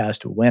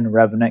podcast when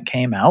Revenant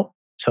came out.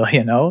 So,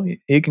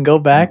 you can go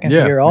back and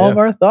hear all of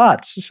our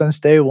thoughts since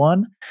day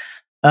one.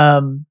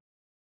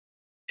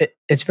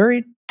 It's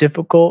very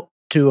difficult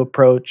to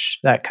approach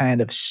that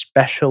kind of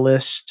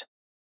specialist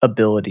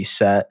ability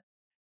set.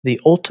 The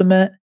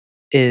ultimate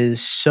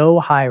is so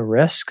high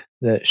risk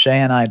that Shay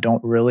and I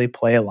don't really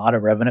play a lot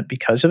of Revenant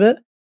because of it.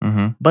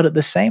 Mhm. But at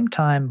the same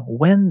time,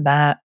 when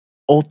that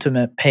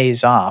ultimate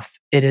pays off,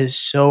 it is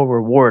so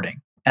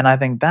rewarding. And I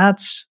think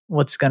that's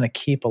what's going to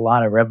keep a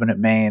lot of Revenant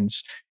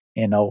mains,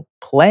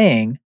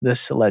 playing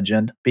this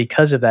legend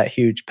because of that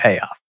huge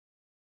payoff.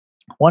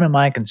 One of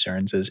my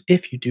concerns is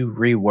if you do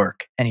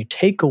rework and you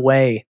take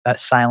away that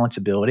silence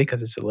ability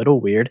because it's a little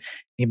weird,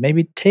 you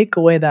maybe take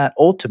away that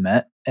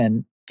ultimate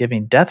and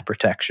giving death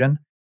protection,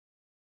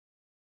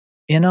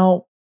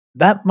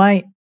 that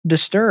might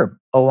disturb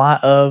a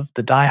lot of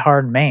the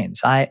diehard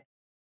mains. I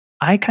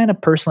kind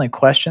of personally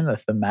question the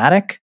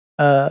thematic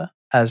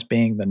as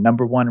being the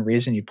number one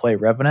reason you play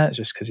Revenant,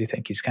 just because you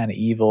think he's kind of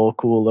evil,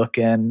 cool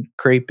looking,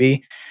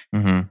 creepy.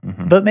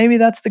 But maybe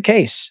that's the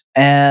case.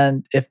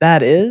 And if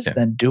that is,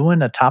 then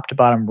doing a top to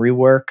bottom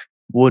rework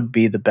would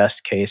be the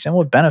best case and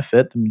would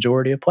benefit the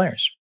majority of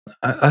players.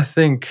 I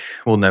think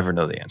we'll never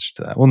know the answer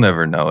to that. We'll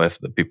never know if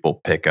the people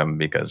pick him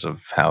because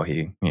of how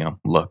he,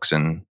 looks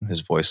and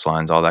his voice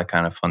lines, all that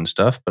kind of fun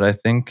stuff. But I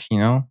think,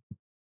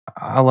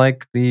 I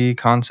like the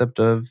concept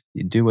of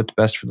you do what's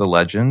best for the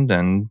legend,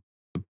 and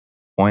the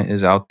point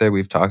is out there.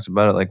 We've talked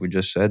about it, like we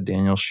just said.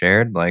 Daniel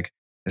shared, like,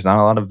 there's not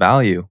a lot of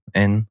value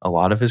in a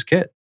lot of his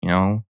kit.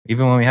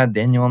 Even when we had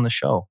Daniel on the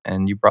show,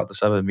 and you brought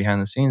this up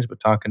behind the scenes, but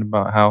talking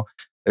about how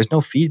there's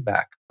no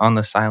feedback on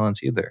the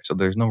silence either. So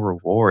there's no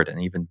reward in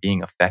even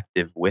being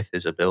effective with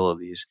his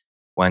abilities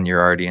when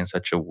you're already in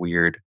such a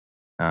weird,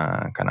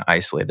 kind of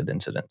isolated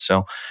incident.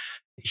 So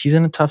he's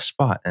in a tough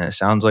spot, and it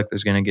sounds like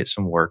there's going to get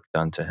some work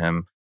done to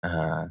him.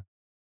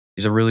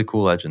 He's a really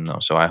cool legend, though.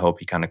 So I hope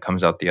he kind of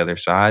comes out the other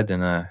side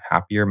in a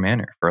happier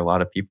manner for a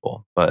lot of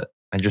people. But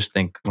I just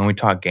think when we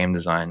talk game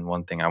design,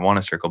 one thing I want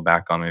to circle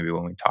back on maybe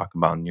when we talk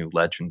about new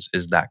legends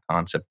is that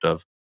concept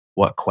of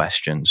what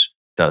questions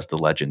does the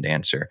legend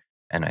answer?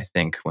 And I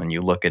think when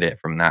you look at it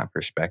from that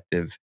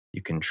perspective,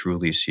 you can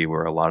truly see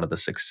where a lot of the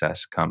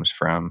success comes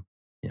from,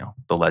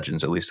 the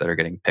legends, at least that are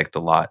getting picked a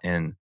lot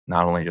in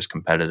not only just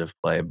competitive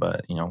play,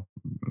 but,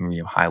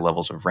 high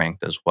levels of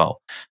ranked as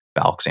well.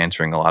 Valk's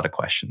answering a lot of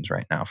questions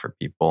right now for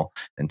people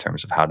in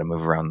terms of how to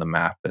move around the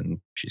map, and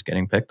she's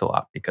getting picked a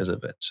lot because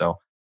of it. So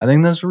I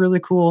think that's a really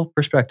cool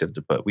perspective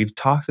to put. We've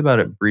talked about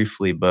it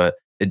briefly, but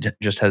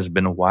just has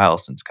been a while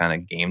since kind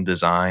of game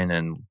design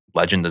and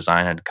legend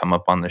design had come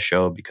up on the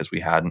show because we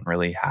hadn't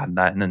really had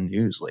that in the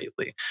news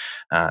lately.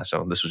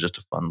 So this was just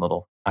a fun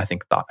little, I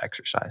think, thought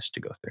exercise to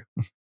go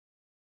through.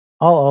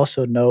 I'll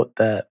also note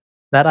that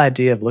that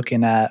idea of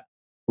looking at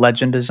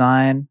legend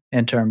design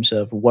in terms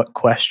of what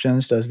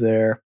questions does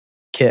their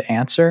kit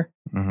answer,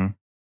 Hmm.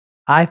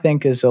 I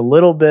think is a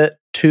little bit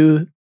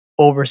too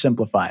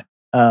oversimplified.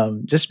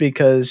 Just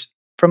because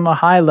from a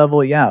high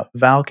level, yeah,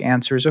 Valk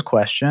answers a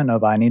question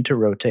of I need to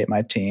rotate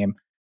my team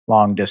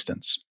long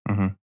distance.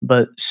 Hmm.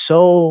 But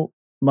so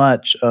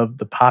much of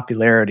the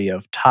popularity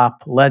of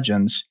top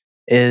legends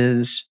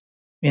is,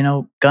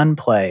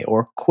 gunplay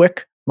or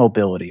quick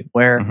mobility,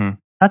 where Hmm.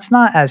 that's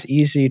not as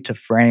easy to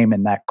frame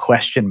in that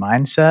question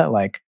mindset.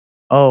 Like,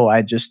 oh,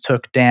 I just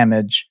took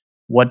damage.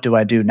 What do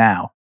I do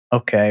now?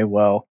 Okay,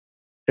 well,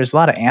 there's a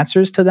lot of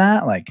answers to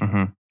that. Like,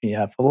 Hmm. you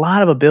have a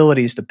lot of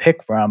abilities to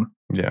pick from,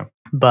 Yeah.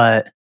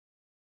 but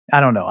I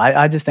don't know.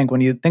 I just think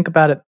when you think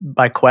about it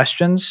by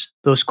questions,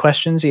 those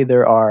questions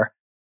either are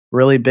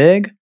really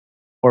big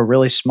or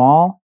really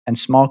small. And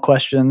small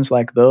questions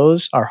like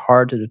those are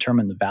hard to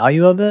determine the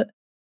value of it.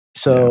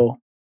 Yeah. So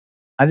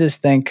I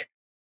just think,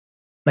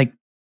 like,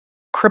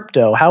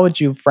 Crypto, how would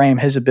you frame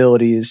his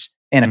abilities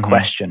in a Hmm.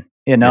 question?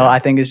 Yeah. I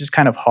think it's just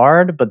kind of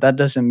hard, but that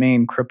doesn't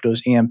mean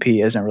Crypto's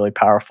EMP isn't really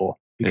powerful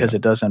Yeah. because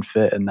it doesn't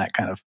fit in that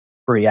kind of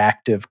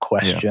reactive Yeah.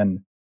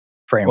 question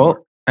framework.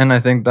 Well, and I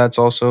think that's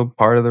also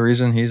part of the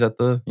reason he's at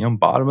the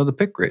bottom of the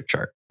pick rate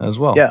chart as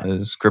well. Yeah.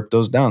 Is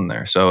crypto's down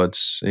there, so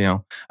it's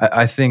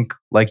I think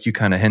like you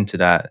kind of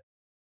hinted at,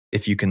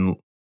 if you can,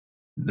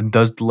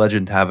 does the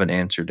legend have an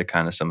answer to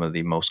kind of some of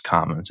the most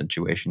common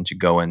situations you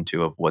go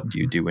into of what do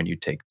you Mhm. do when you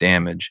take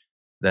damage?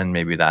 Then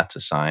maybe that's a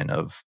sign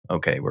of,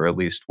 okay, we're at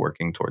least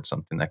working towards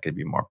something that could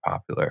be more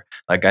popular.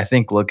 Like I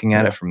think looking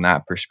at it Yeah. from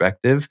that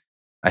perspective,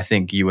 I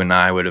think you and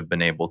I would have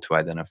been able to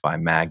identify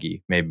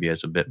Maggie maybe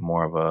as a bit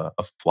more of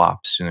a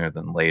flop sooner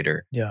than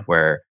later, Yeah.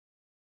 where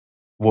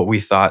what we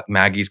thought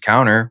Maggie's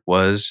counter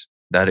was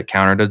that it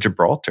countered a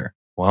Gibraltar.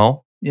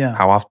 Well, Yeah.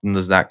 how often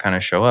does that kind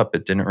of show up?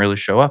 It didn't really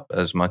show up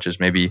as much as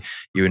maybe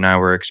you and I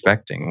were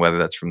expecting, whether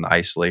that's from the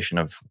isolation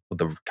of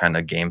the kind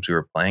of games we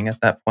were playing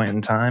at that point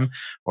in time,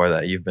 or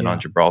that you've been on Yeah.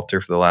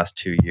 Gibraltar for the last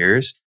 2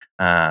 years.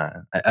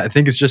 I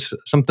think it's just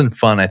something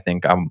fun. I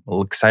think I'm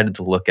excited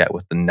to look at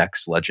with the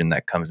next legend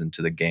that comes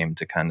into the game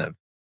to kind of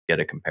get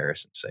a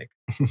comparison's sake.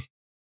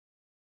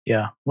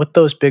 Yeah. With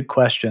those big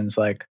questions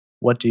like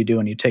what do you do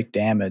when you take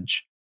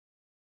damage?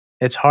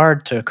 It's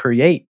hard to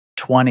create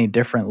 20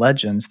 different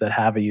legends that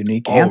have a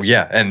unique Oh answer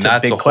yeah, and to that's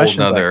a big whole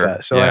questions like nother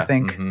that. So I yeah.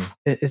 think Hmm.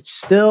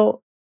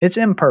 it's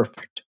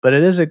imperfect, but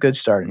it is a good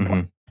starting Hmm.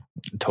 point.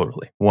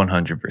 Totally,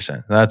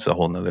 100%. That's a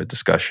whole nother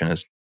discussion.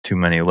 Is too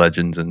many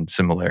legends and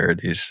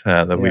similarities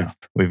that Yeah.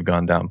 we've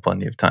gone down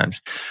plenty of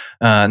times.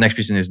 Next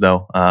piece of news,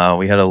 though,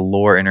 we had a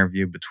lore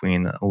interview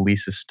between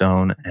Lisa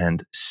Stone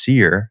and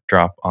Seer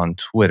drop on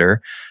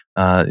Twitter.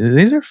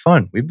 These are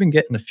fun. We've been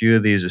getting a few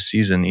of these a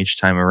season each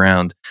time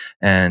around,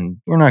 and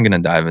we're not going to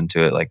dive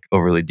into it like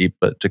overly deep,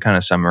 but to kind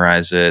of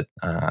summarize it,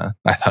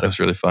 I thought it was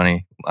really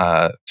funny.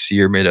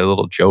 Seer made a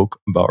little joke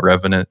about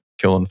Revenant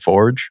killing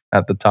Forge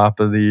at the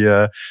top of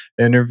the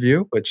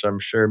interview, which I'm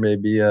sure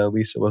maybe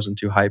Lisa wasn't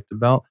too hyped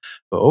about.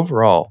 But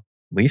overall,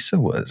 Lisa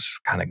was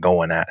kind of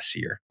going at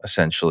Seer,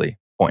 essentially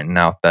pointing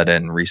out that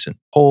in recent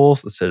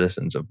polls, the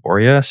citizens of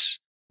Boreas,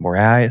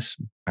 I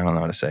don't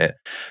know how to say it,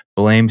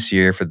 blame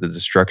Seer for the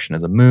destruction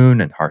of the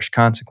moon and harsh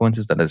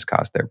consequences that has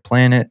caused their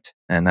planet.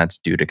 And that's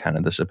due to kind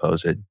of the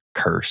supposed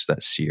curse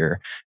that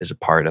Seer is a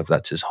part of.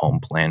 That's his home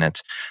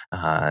planet.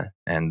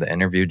 And the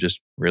interview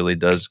just really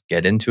does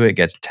get into it,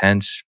 gets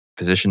tense,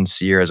 positions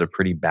Seer as a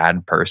pretty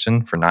bad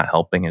person for not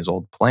helping his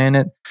old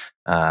planet.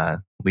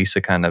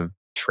 Lisa kind of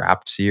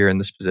trapped Seer in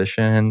this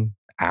position,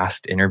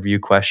 asked interview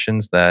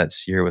questions that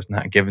Seer was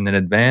not given in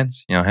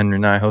advance. Henry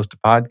and I host a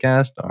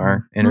podcast, our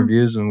Mhm.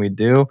 interviews, when we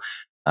do,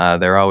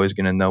 they're always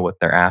going to know what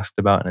they're asked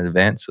about in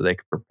advance so they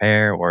can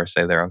prepare or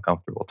say they're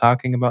uncomfortable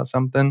talking about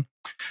something.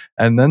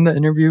 And then the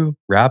interview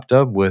wrapped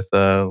up with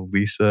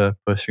Lisa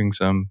pushing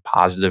some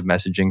positive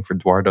messaging for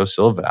Eduardo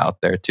Silva out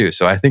there too.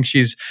 So I think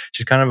she's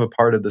kind of a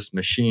part of this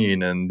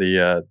machine and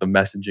the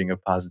messaging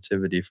of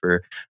positivity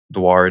for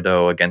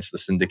Eduardo against the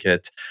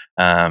syndicate.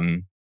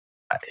 Um,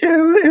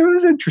 it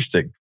was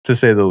interesting to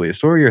say the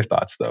least. What were your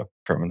thoughts though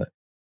from it?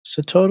 It's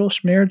a total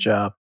smear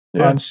job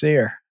Yeah. on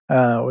Seer,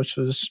 which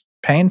was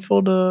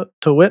painful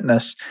to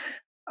witness.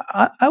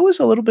 I was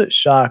a little bit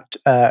shocked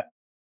at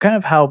kind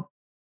of how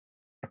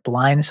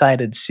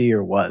blindsided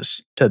Seer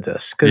was to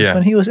this, because Yeah.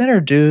 when he was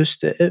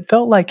introduced, it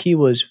felt like he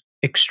was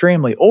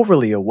extremely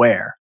overly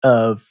aware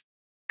of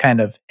kind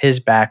of his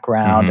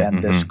background Hmm.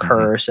 and this Hmm. Hmm.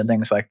 curse and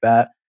things like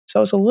that. So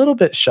I was a little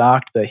bit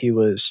shocked that he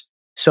was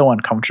so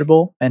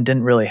uncomfortable and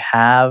didn't really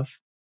have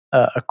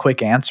a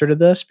quick answer to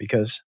this,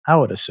 because I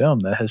would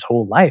assume that his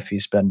whole life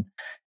he's been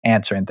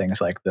answering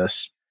things like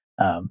this,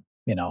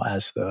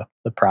 as the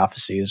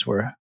prophecies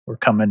were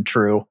coming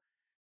true.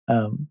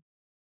 Um,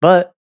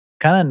 but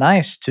kind of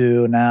nice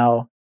to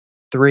now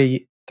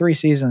three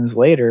seasons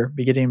later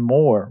be getting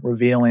more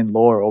revealing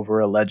lore over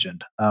a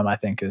legend. I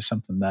think is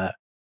something that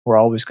we're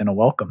always going to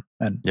welcome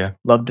and Yeah,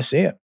 love to see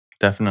it.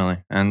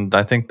 definitely. And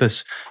I think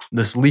this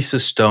Lisa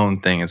Stone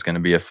thing is going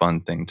to be a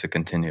fun thing to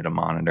continue to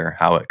monitor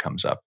how it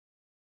comes up.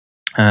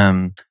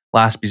 Um,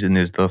 Last piece of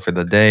news though for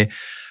the day,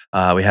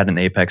 we had an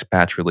Apex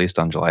patch released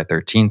on July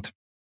 13th.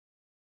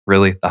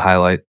 Really, the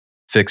highlight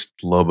fixed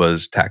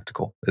Loba's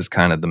tactical is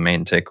kind of the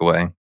main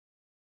takeaway.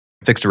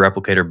 Fixed a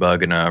replicator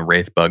bug and a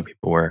wraith bug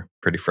people were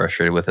pretty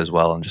frustrated with as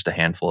well, and just a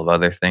handful of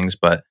other things.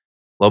 But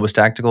Loba's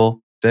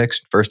tactical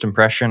fixed. First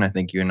impression, I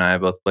think you and I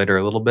both played her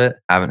a little bit.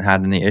 Haven't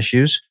had any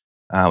issues,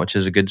 which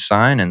is a good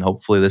sign. And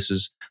hopefully, this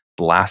is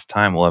the last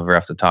time we'll ever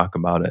have to talk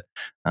about it.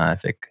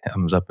 If it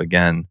comes up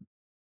again,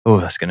 oh,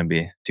 that's going to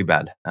be too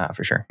bad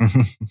for sure.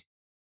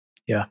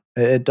 Yeah,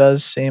 it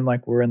does seem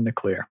like we're in the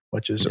clear,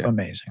 which is Yeah.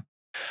 amazing.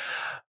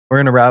 We're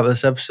going to wrap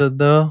this episode,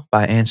 though,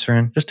 by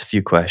answering just a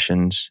few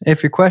questions.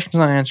 If your question's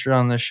not answered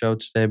on this show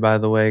today, by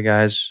the way,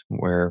 guys,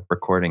 we're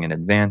recording in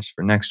advance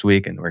for next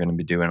week, and we're going to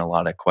be doing a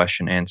lot of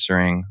question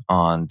answering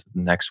on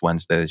next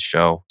Wednesday's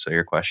show. So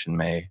your question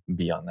may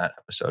be on that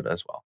episode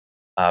as well.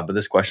 But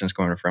this question is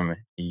coming from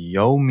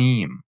Yo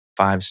Meme,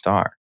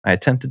 5-star. I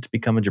attempted to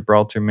become a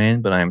Gibraltar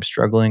main, but I am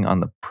struggling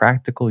on the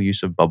practical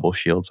use of bubble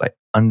shields. I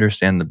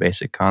understand the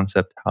basic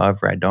concept.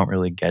 However, I don't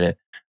really get it.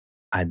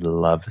 I'd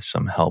love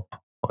some help.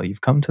 Well,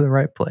 you've come to the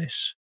right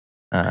place.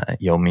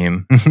 Yo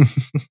meme.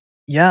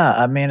 Yeah,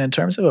 I mean, in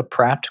terms of a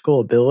practical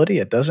ability,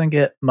 it doesn't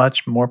get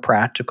much more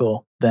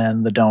practical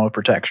than the Dome of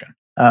Protection.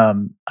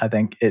 I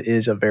think it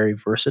is a very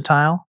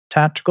versatile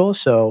tactical.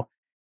 So,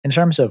 in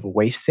terms of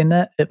wasting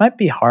it, it might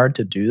be hard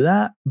to do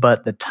that,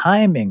 but the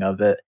timing of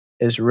it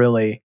is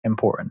really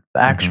important.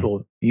 The Mhm,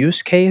 actual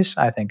use case,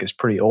 I think, is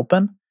pretty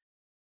open.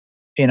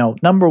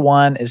 Number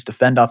one is to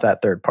fend off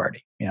that third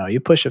party. You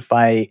push a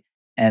fight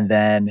and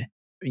then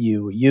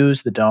you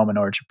use the dome in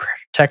order to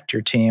protect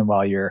your team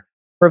while you're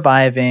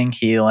reviving,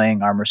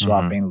 healing, armor mhm,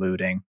 swapping,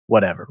 looting,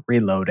 whatever,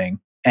 reloading,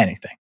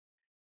 anything.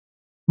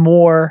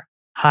 More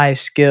high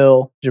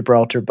skill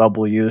Gibraltar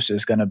bubble use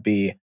is going to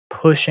be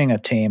pushing a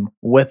team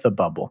with a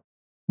bubble.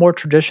 More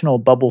traditional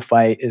bubble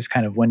fight is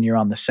kind of when you're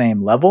on the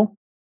same level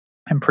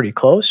and pretty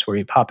close, where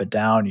you pop it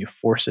down, you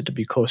force it to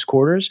be close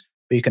quarters.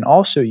 But you can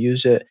also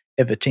use it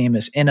if a team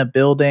is in a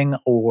building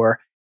or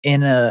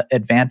in a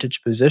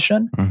advantage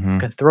position. You mhm,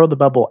 can throw the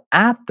bubble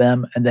at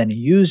them and then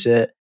use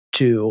it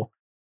to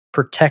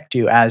protect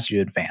you as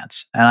you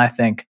advance. And I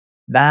think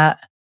that,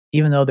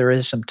 even though there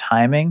is some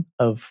timing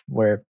of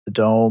where the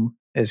dome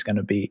is going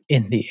to be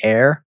in the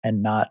air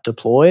and not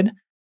deployed,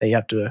 that you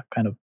have to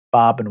kind of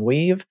bob and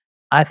weave,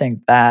 I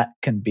think that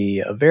can be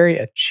a very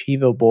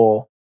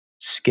achievable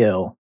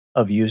skill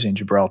of using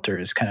Gibraltar,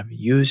 is kind of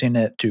using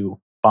it to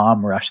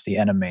bomb rush the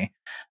enemy,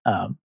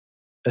 um,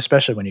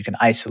 especially when you can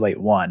isolate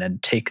one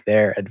and take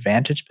their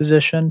advantage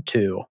position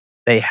to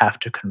they have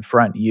to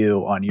confront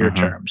you on your mhm,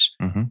 terms,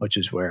 mhm. which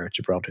is where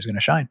Gibraltar is going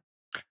to shine.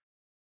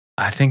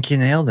 I think you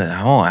nailed it.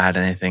 I won't add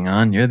anything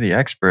on. You're the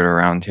expert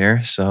around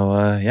here.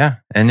 So, yeah.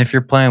 And if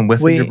you're playing with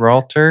the We,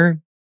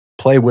 Gibraltar,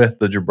 play with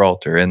the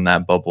Gibraltar in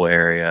that bubble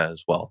area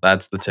as well.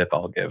 That's the tip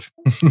I'll give.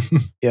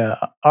 yeah,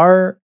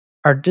 our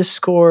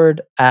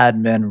Discord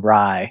admin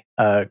Rye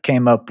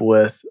came up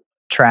with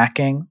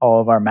tracking all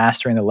of our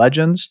mastering the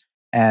legends,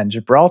 and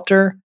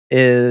Gibraltar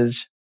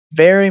is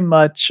very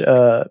much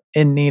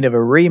in need of a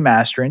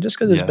remastering just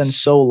because it's been Yes.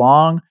 so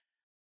long.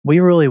 We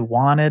really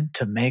wanted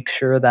to make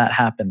sure that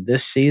happened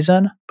this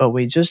season, but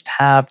we just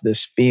have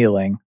this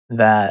feeling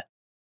that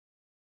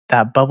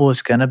that bubble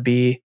is going to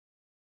be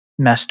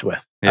messed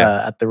with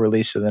Yeah. at the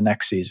release of the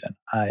next season.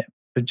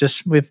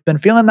 We've been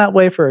feeling that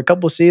way for a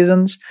couple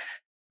seasons,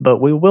 but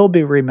we will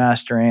be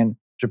remastering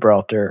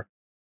Gibraltar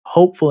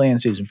hopefully in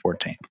season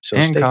 14. So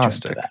And stay tuned for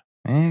Caustic. that.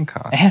 And And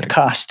Caustic.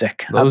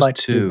 Caustic. I'd Those like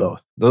to do two,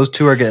 both. those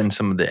two are getting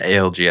some of the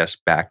ALGS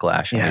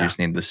backlash, and we Yeah, just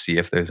need to see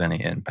if there's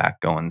any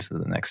impact going to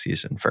the next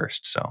season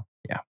first. So,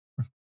 yeah.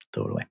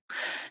 totally.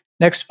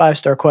 Next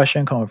 5-star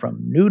question coming from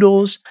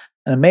Noodles.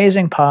 An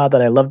amazing pod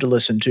that I love to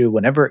listen to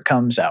whenever it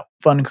comes out.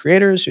 Fun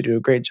creators who do a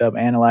great job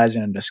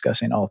analyzing and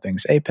discussing all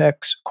things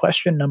Apex.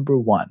 Question number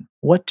 1.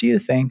 What do you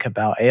think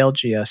about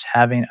ALGS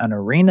having an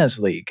arenas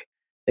league?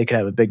 They could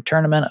have a big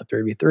tournament of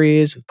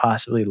 3v3s with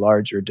possibly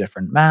larger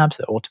different maps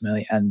that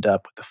ultimately end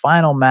up with the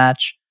final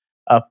match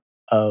up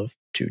of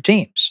 2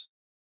 teams.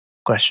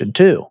 Question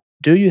 2.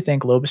 Do you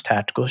think Lobus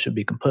Tactical should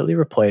be completely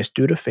replaced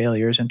due to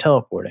failures in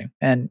teleporting?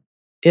 And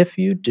if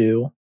you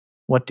do,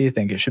 what do you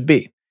think it should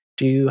be?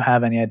 Do you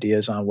have any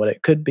ideas on what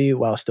it could be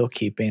while still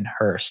keeping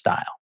her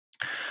style?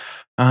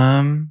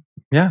 Um,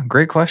 yeah,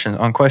 great question.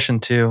 On question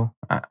two,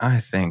 I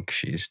think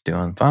she's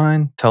doing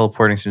fine.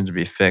 Teleporting seems to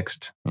be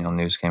fixed.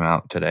 News came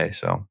out today,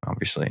 so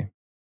obviously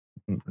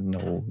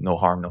no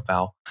harm, no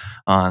foul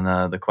on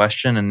the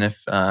question. And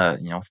if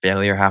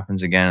failure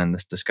happens again and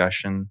this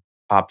discussion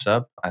pops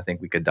up, I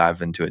think we could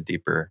dive into it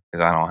deeper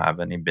because I don't have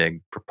any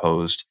big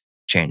proposed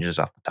changes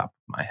off the top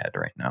of my head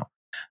right now.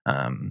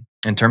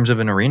 In terms of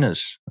an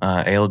arenas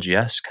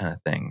ALGS kind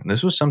of thing,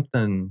 this was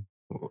something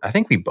I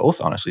think we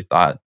both honestly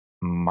thought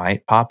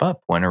might pop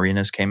up when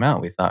Arenas came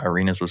out. We thought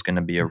Arenas was going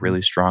to be a Mhm.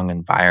 really strong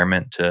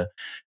environment to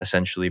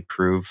essentially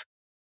prove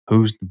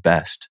who's the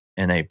best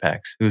in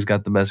Apex, who's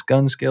got the best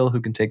gun skill,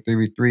 who can take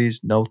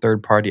 3v3s, no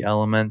third party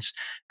elements,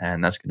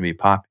 and that's going to be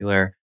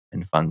popular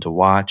and fun to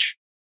watch.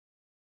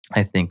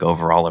 I think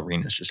overall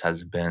Arenas just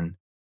hasn't been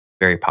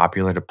very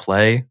popular to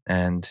play,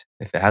 and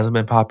if it hasn't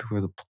been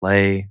popular to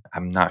play,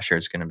 I'm not sure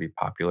it's going to be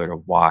popular to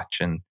watch.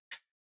 And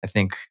I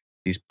think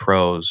these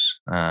pros,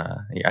 yeah,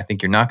 I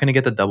think you're not going to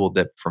get the double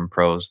dip from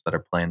pros that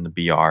are playing the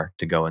BR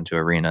to go into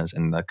arenas,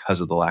 and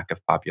because of the lack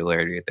of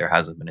popularity, there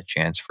hasn't been a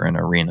chance for an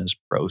arenas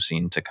pro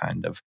scene to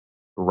kind of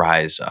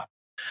rise up.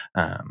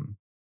 Um,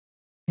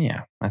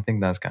 yeah, I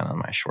think that's kind of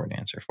my short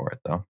answer for it,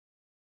 though.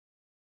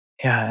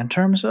 Yeah, in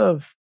terms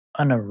of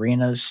an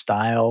arena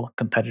style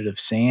competitive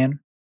scene,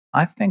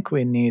 I think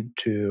we need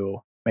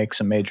to make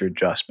some major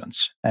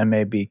adjustments and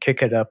maybe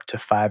kick it up to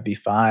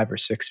 5v5 or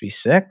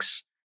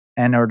 6v6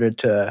 in order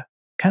to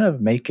kind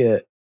of make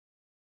it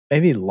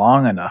maybe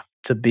long enough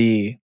to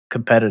be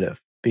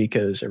competitive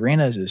because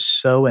arenas is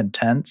so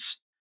intense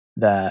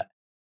that,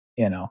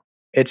 you know,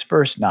 it's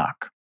first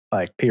knock,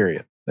 like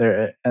period.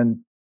 There and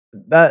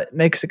that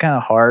makes it kind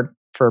of hard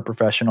for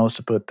professionals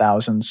to put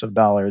thousands of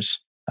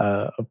dollars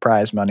of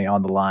prize money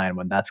on the line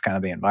when that's kind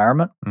of the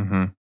environment.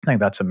 Hmm. I think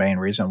that's a main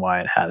reason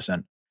why it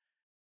hasn't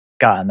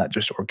gotten that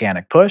just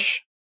organic push.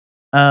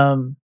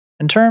 Um,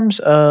 in terms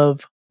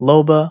of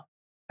Loba,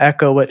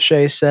 echo what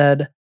Shay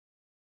said.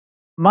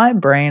 My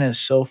brain is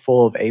so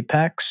full of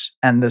Apex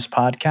and this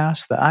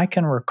podcast that I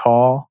can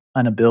recall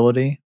an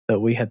ability that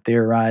we had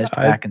theorized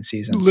I back in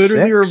season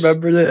literally 6.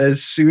 remembered it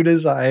as soon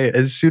as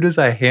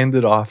I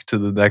handed off to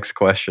the next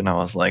question. I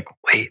was like,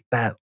 "Wait,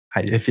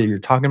 if you're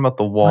talking about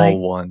the wall Like,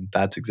 one,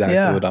 that's exactly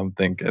yeah, what I'm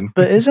thinking."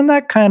 but isn't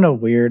that kind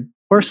of weird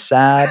or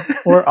sad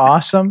or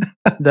awesome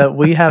that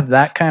we have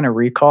that kind of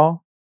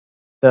recall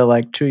that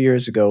like 2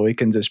 years ago we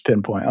can just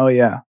pinpoint, "Oh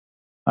yeah,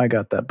 I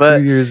got that." 2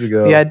 But years the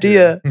ago,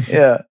 idea,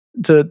 yeah.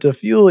 yeah, to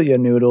fuel your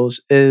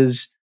noodles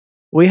is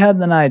we had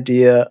an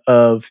idea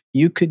of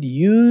you could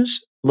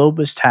use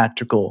Lobus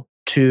Tactical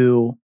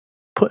to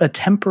put a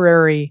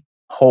temporary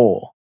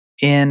hole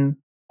in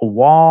a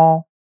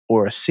wall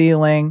or a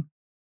ceiling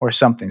or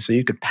something. So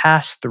you could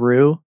pass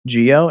through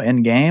Geo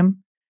in game,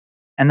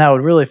 and that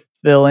would really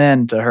fill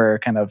into her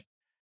kind of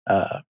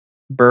uh,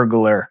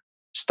 burglar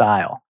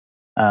style.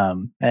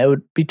 And it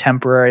would be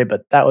temporary,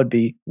 but that would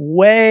be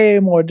way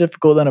more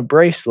difficult than a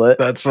bracelet.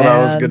 That's what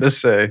I was And gonna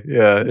say,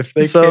 yeah, if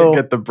they can't so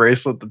get the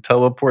bracelet to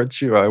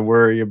teleport you, I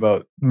worry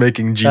about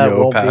making that Geo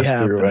won't be pass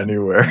through happening.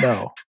 anywhere.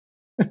 No,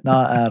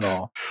 not at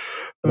all.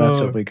 That's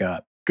what Uh, we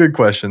got. Good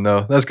question,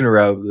 though. That's gonna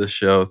wrap up this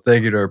show.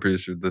 Thank you to our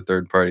producer, The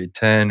Third Party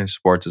 10, who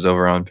supports us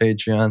over on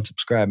Patreon.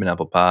 Subscribe in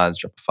Apple Pods,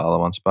 drop a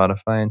follow on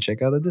Spotify, and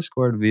check out the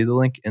Discord via the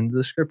link in the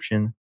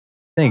description.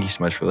 Thank you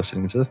so much for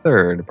listening to the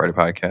Third Party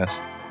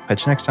Podcast.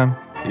 Catch you next time.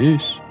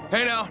 Peace.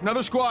 Hey now,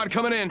 another squad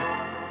coming in.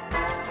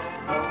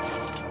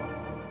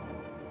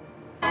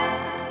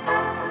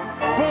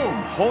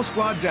 Boom! Whole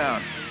squad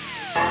down.